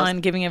inadequate on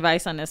giving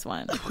advice on this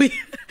one.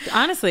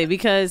 Honestly,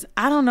 because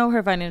I don't know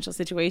her financial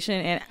situation,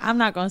 and I'm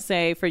not going to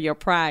say for your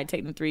pride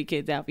take them 3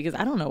 kids out, because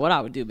I don't know what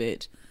I would do,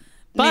 bitch.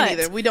 But, me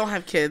neither. We don't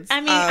have kids.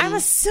 I mean, I'm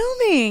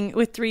assuming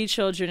with 3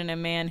 children and a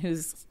man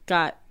who's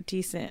got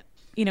decent,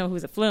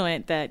 who's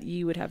affluent, that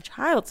you would have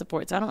child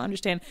support. So I don't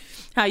understand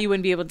how you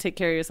wouldn't be able to take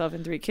care of yourself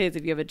and 3 kids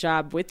if you have a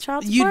job with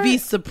child support. You'd be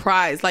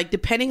surprised, like,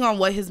 depending on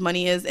what his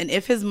money is, and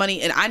if his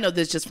money, and I know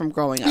this just from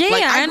growing up. Yeah,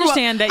 like, I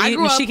understand that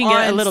she can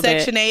get a little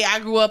bit. Section 8, I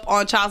grew up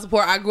on child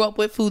support. I grew up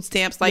with food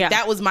stamps. Like,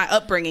 that was my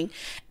upbringing.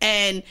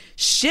 And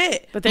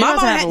shit. But they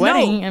also have a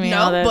wedding.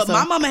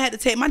 My mama had to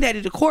take my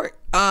daddy to court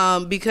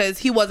because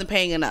he wasn't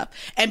paying enough.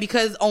 And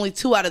because only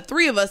 2 out of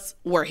 3 of us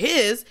were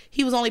his,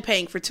 he was only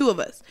paying for 2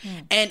 of us.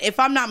 And if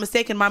I'm not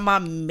mistaken, my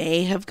mom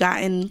may have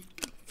gotten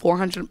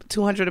 $400,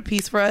 $200 a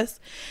piece for us.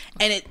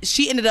 And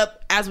she ended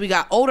up, as we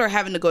got older,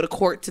 having to go to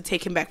court to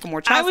take him back for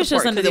more child support. I was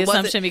just under the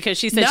assumption, because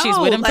she said she's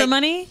with him for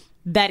money,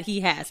 that he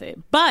has it.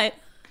 But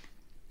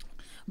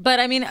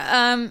I mean,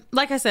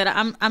 like I said,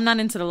 I'm not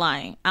into the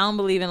lying. I don't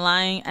believe in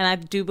lying, and I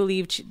do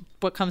believe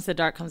what comes to the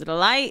dark comes to the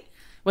light.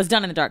 What's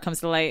done in the dark comes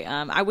to the light.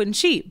 I wouldn't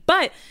cheat,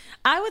 but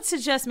I would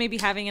suggest maybe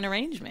having an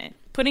arrangement,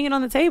 putting it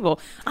on the table.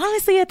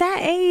 Honestly, at that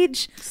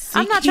age,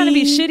 I'm not trying to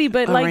be shitty,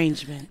 but like,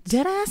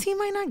 dead ass, he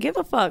might not give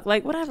a fuck.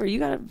 Like, whatever, you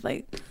gotta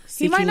like.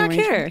 He might not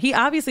care. He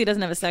obviously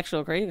doesn't have a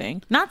sexual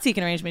craving. Not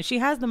seeking arrangement. She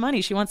has the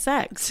money. She wants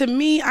sex. To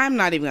me, I'm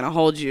not even gonna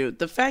hold you.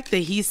 The fact that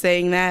he's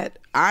saying that,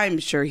 I'm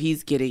sure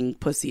he's getting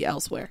pussy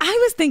elsewhere. I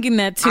was thinking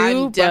that too.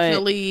 I'm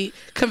definitely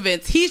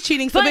convinced he's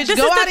cheating. So bitch,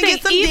 go out and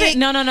get some dick.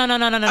 No.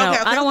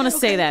 I don't want to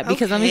say that,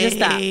 because let me just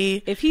stop.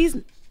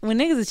 When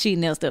niggas is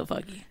cheating, they'll still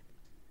fuck you.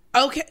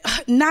 Okay,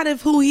 not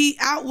if who he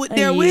out with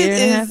there with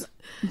is.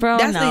 Bro,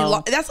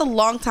 that's a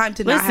long time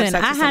to not have sex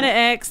with I had an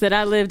ex that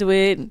I lived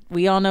with.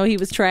 We all know he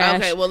was trash.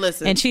 Okay, well,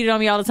 listen. And cheated on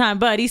me all the time,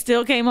 but he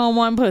still came home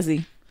one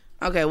pussy.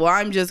 Okay, well,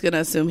 I'm just going to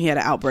assume he had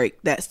an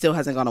outbreak that still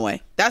hasn't gone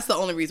away. That's the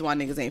only reason why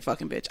niggas ain't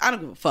fucking, bitch. I don't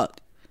give a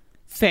fuck.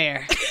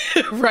 Fair.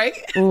 Right?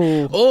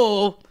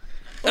 Ooh.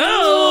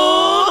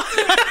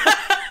 Oh.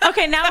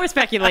 Okay, now we're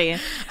speculating.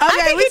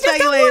 Okay, we're speculating. Just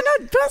don't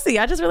want no pussy.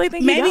 I just really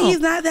think maybe he's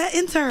not that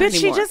into her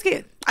anymore.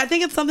 I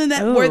think it's something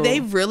that where they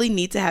really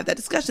need to have that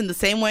discussion. The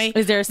same way,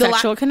 is there a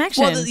sexual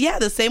connection? Well,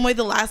 the same way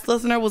the last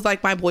listener was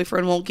like, my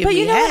boyfriend won't give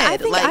me head. I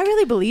think I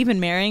really believe in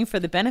marrying for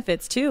the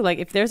benefits too. Like,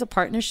 if there's a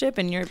partnership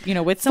and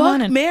you're with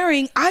someone, and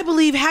marrying, I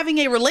believe having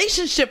a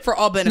relationship for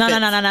all benefits.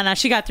 No.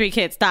 She got 3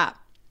 kids. Stop.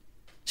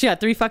 She got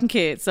 3 fucking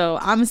kids. So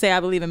I'm gonna say I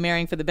believe in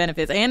marrying for the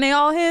benefits, and they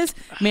all his.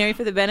 Marry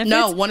for the benefits.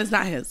 No, one is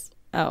not his.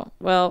 Oh,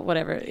 well,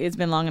 whatever. It's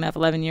been long enough,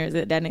 11 years,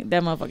 that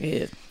motherfucker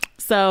is.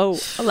 So,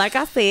 like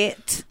I said,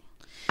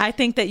 I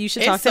think that you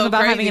should talk to him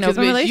about having an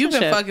open relationship. You've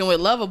been fucking with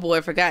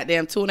Loverboy for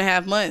goddamn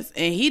 2.5 months,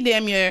 and he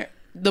damn near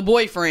the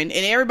boyfriend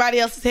in everybody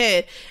else's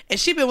head, and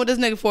she been with this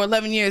nigga for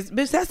 11 years.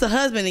 Bitch, that's the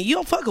husband, and you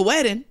don't fuck a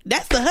wedding.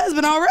 That's the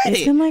husband already.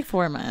 It's been like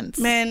 4 months.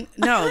 Man,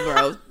 no,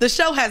 bro. The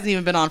show hasn't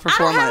even been on for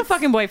 4 months. I don't have a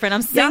fucking boyfriend.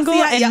 I'm single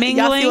and mingling.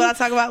 Y'all see what I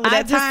talk about with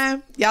that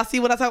time? Y'all see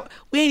what I talk about?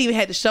 We ain't even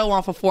had the show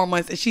on for 4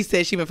 months, and she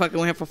said she been fucking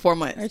with him for 4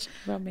 months.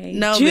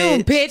 No,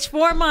 June, bitch,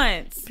 4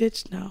 months.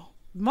 Bitch, no.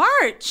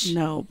 March.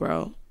 No,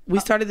 bro. We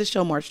started the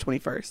show March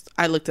 21st.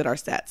 I looked at our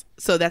stats.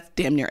 So that's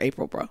damn near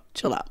April, bro.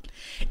 Chill out.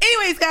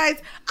 Anyways,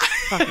 guys.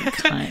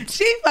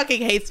 She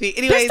fucking hates me.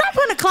 Anyways. Bitch, stop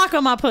putting a clock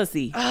on my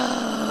pussy.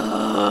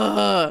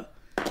 I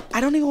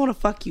don't even want to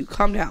fuck you.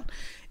 Calm down.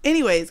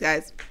 Anyways,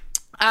 guys.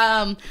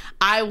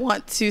 I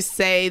want to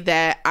say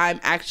that I'm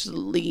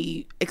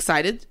actually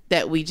excited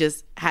that we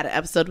just had an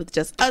episode with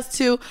just us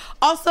 2.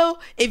 Also,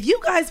 if you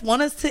guys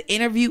want us to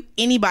interview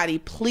anybody,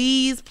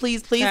 please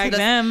tag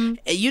them.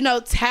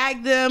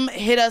 Tag them,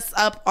 hit us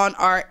up on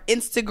our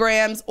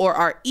Instagrams or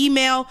our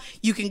email.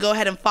 You can go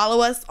ahead and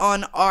follow us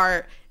on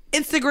our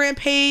Instagram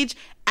page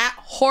at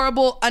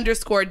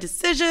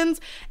horrible_decisions.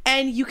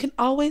 And you can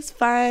always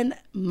find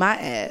my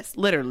ass,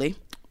 literally,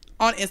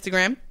 on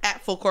Instagram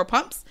at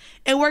fullcorepumps.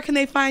 And where can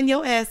they find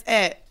your ass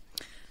at?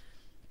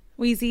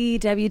 Wheezy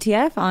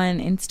WTF on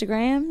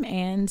Instagram,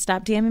 and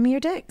stop DMing me your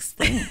dicks.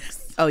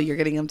 Thanks. Oh, you're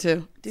getting them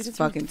too? Dude, it's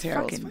fucking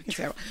terrible.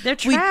 Terrible. They're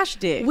trash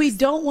dicks. We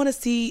don't want to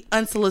see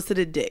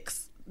unsolicited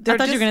dicks. I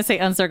thought you were going to say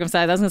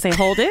uncircumcised. I was going to say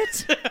hold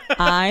it.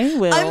 I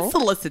will.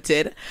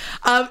 Unsolicited.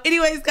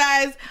 Anyways,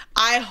 guys,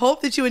 I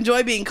hope that you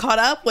enjoy being caught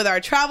up with our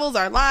travels,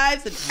 our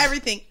lives, and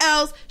everything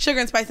else. Sugar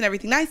and spice and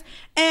everything nice.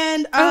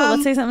 And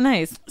let's say something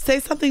nice.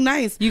 Say something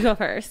nice. You go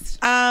first.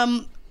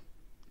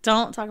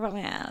 Don't talk about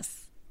my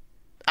ass.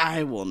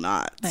 I will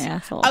not. My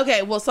asshole.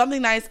 Okay, well, something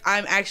nice.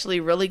 I'm actually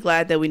really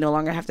glad that we no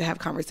longer have to have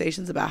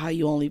conversations about how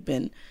you only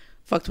been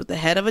fucked with the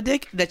head of a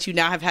dick, that you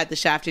now have had the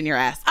shaft in your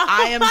ass. Oh,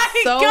 I am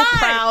so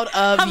proud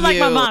of you. I'm like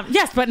my mom.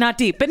 Yes, but not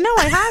deep. But no,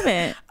 I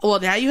haven't. Well,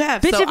 now you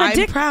have. Bitch, so if a I'm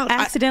dick proud.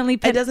 accidentally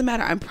it doesn't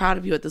matter. I'm proud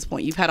of you at this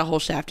point. You've had a whole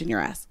shaft in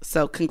your ass.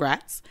 So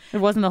congrats. It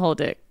wasn't the whole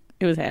dick.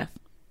 It was half.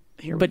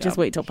 But just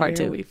wait till part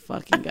 2. Here we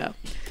fucking go.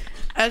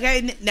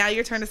 Okay, now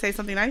your turn to say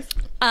something nice.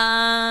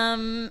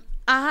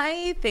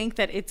 I think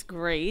that it's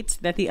great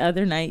that the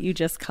other night you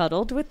just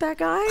cuddled with that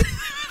guy.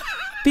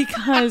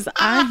 because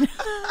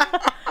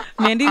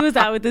Mandy was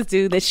out with this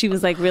dude that she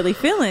was like really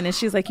feeling, and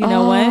she's like, you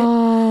know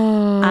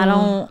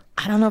what?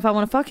 I don't know if I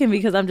want to fuck him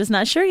because I'm just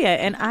not sure yet.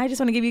 And I just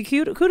want to give you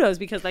kudos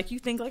because like you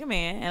think like a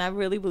man, and I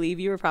really believe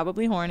you were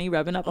probably horny,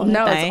 rubbing up on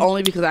No, that thing. it's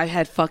only because I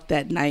had fucked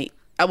that night.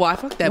 Well, I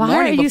fucked that Why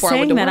morning are you before I went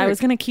saying to that? work. I was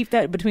going to keep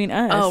that between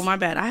us. Oh, my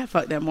bad. I had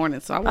fucked that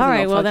morning, so I wasn't all right,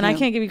 gonna well, fuck then him. I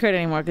can't give you credit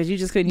anymore because you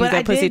just couldn't use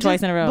that pussy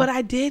twice in a row. But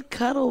I did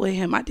cuddle with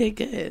him. I did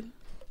good.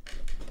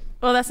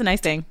 Well, that's a nice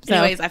thing. So.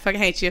 Anyways, I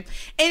fucking hate you.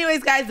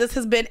 Anyways, guys, this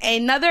has been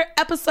another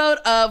episode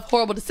of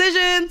Horrible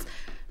Decisions.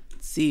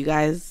 See you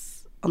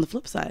guys on the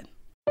flip side.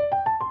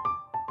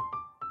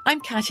 I'm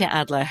Katya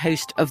Adler,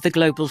 host of The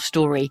Global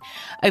Story.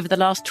 Over the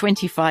last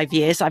 25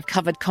 years, I've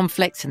covered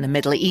conflicts in the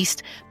Middle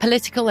East,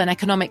 political and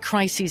economic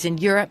crises in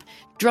Europe,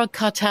 drug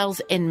cartels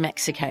in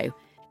Mexico.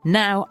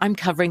 Now I'm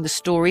covering the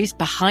stories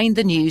behind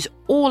the news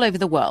all over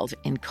the world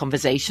in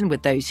conversation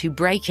with those who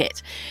break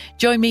it.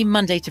 Join me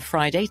Monday to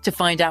Friday to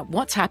find out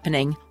what's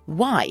happening,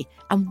 why,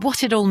 and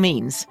what it all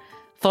means.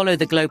 Follow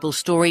The Global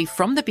Story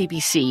from the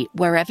BBC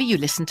wherever you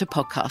listen to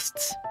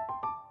podcasts.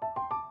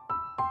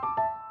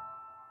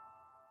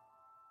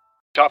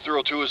 Top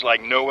Thrill 2 is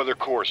like no other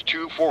course.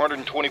 2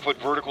 420-foot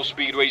vertical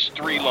speedways,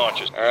 3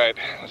 launches. All right,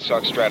 let's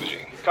talk strategy.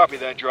 Copy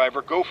that,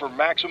 driver. Go for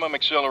maximum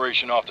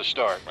acceleration off the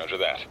start. Roger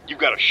that. You've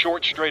got a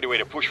short straightaway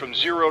to push from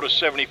 0 to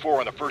 74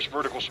 on the first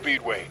vertical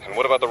speedway. And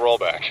what about the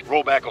rollback?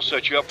 Rollback will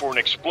set you up for an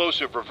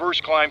explosive reverse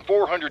climb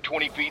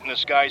 420 feet in the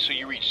sky so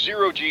you reach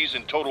 0 Gs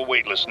in total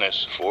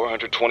weightlessness.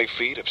 420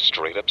 feet of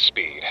straight-up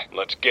speed.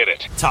 Let's get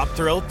it. Top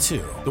Thrill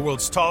 2, the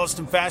world's tallest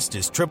and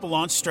fastest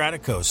triple-launch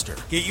Stratocoaster.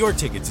 Get your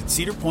tickets at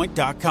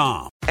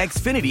cedarpoint.com.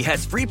 Xfinity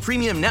has free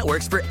premium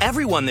networks for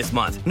everyone this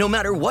month, no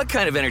matter what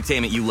kind of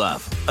entertainment you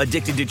love.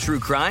 Addicted to true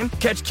crime?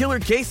 Catch killer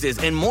cases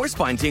and more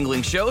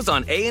spine-tingling shows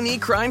on A&E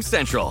Crime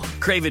Central.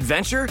 Crave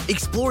adventure?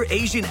 Explore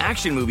Asian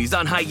action movies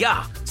on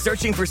Hi-Ya.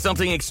 Searching for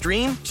something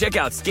extreme? Check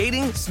out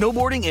skating,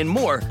 snowboarding, and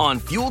more on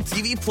Fuel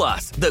TV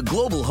Plus, the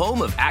global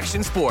home of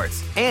action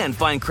sports. And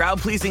find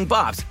crowd-pleasing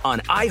bops on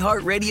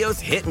iHeartRadio's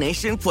Hit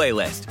Nation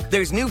playlist.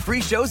 There's new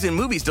free shows and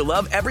movies to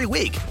love every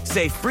week.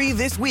 Say free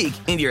this week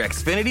in your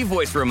Xfinity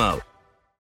voice remote.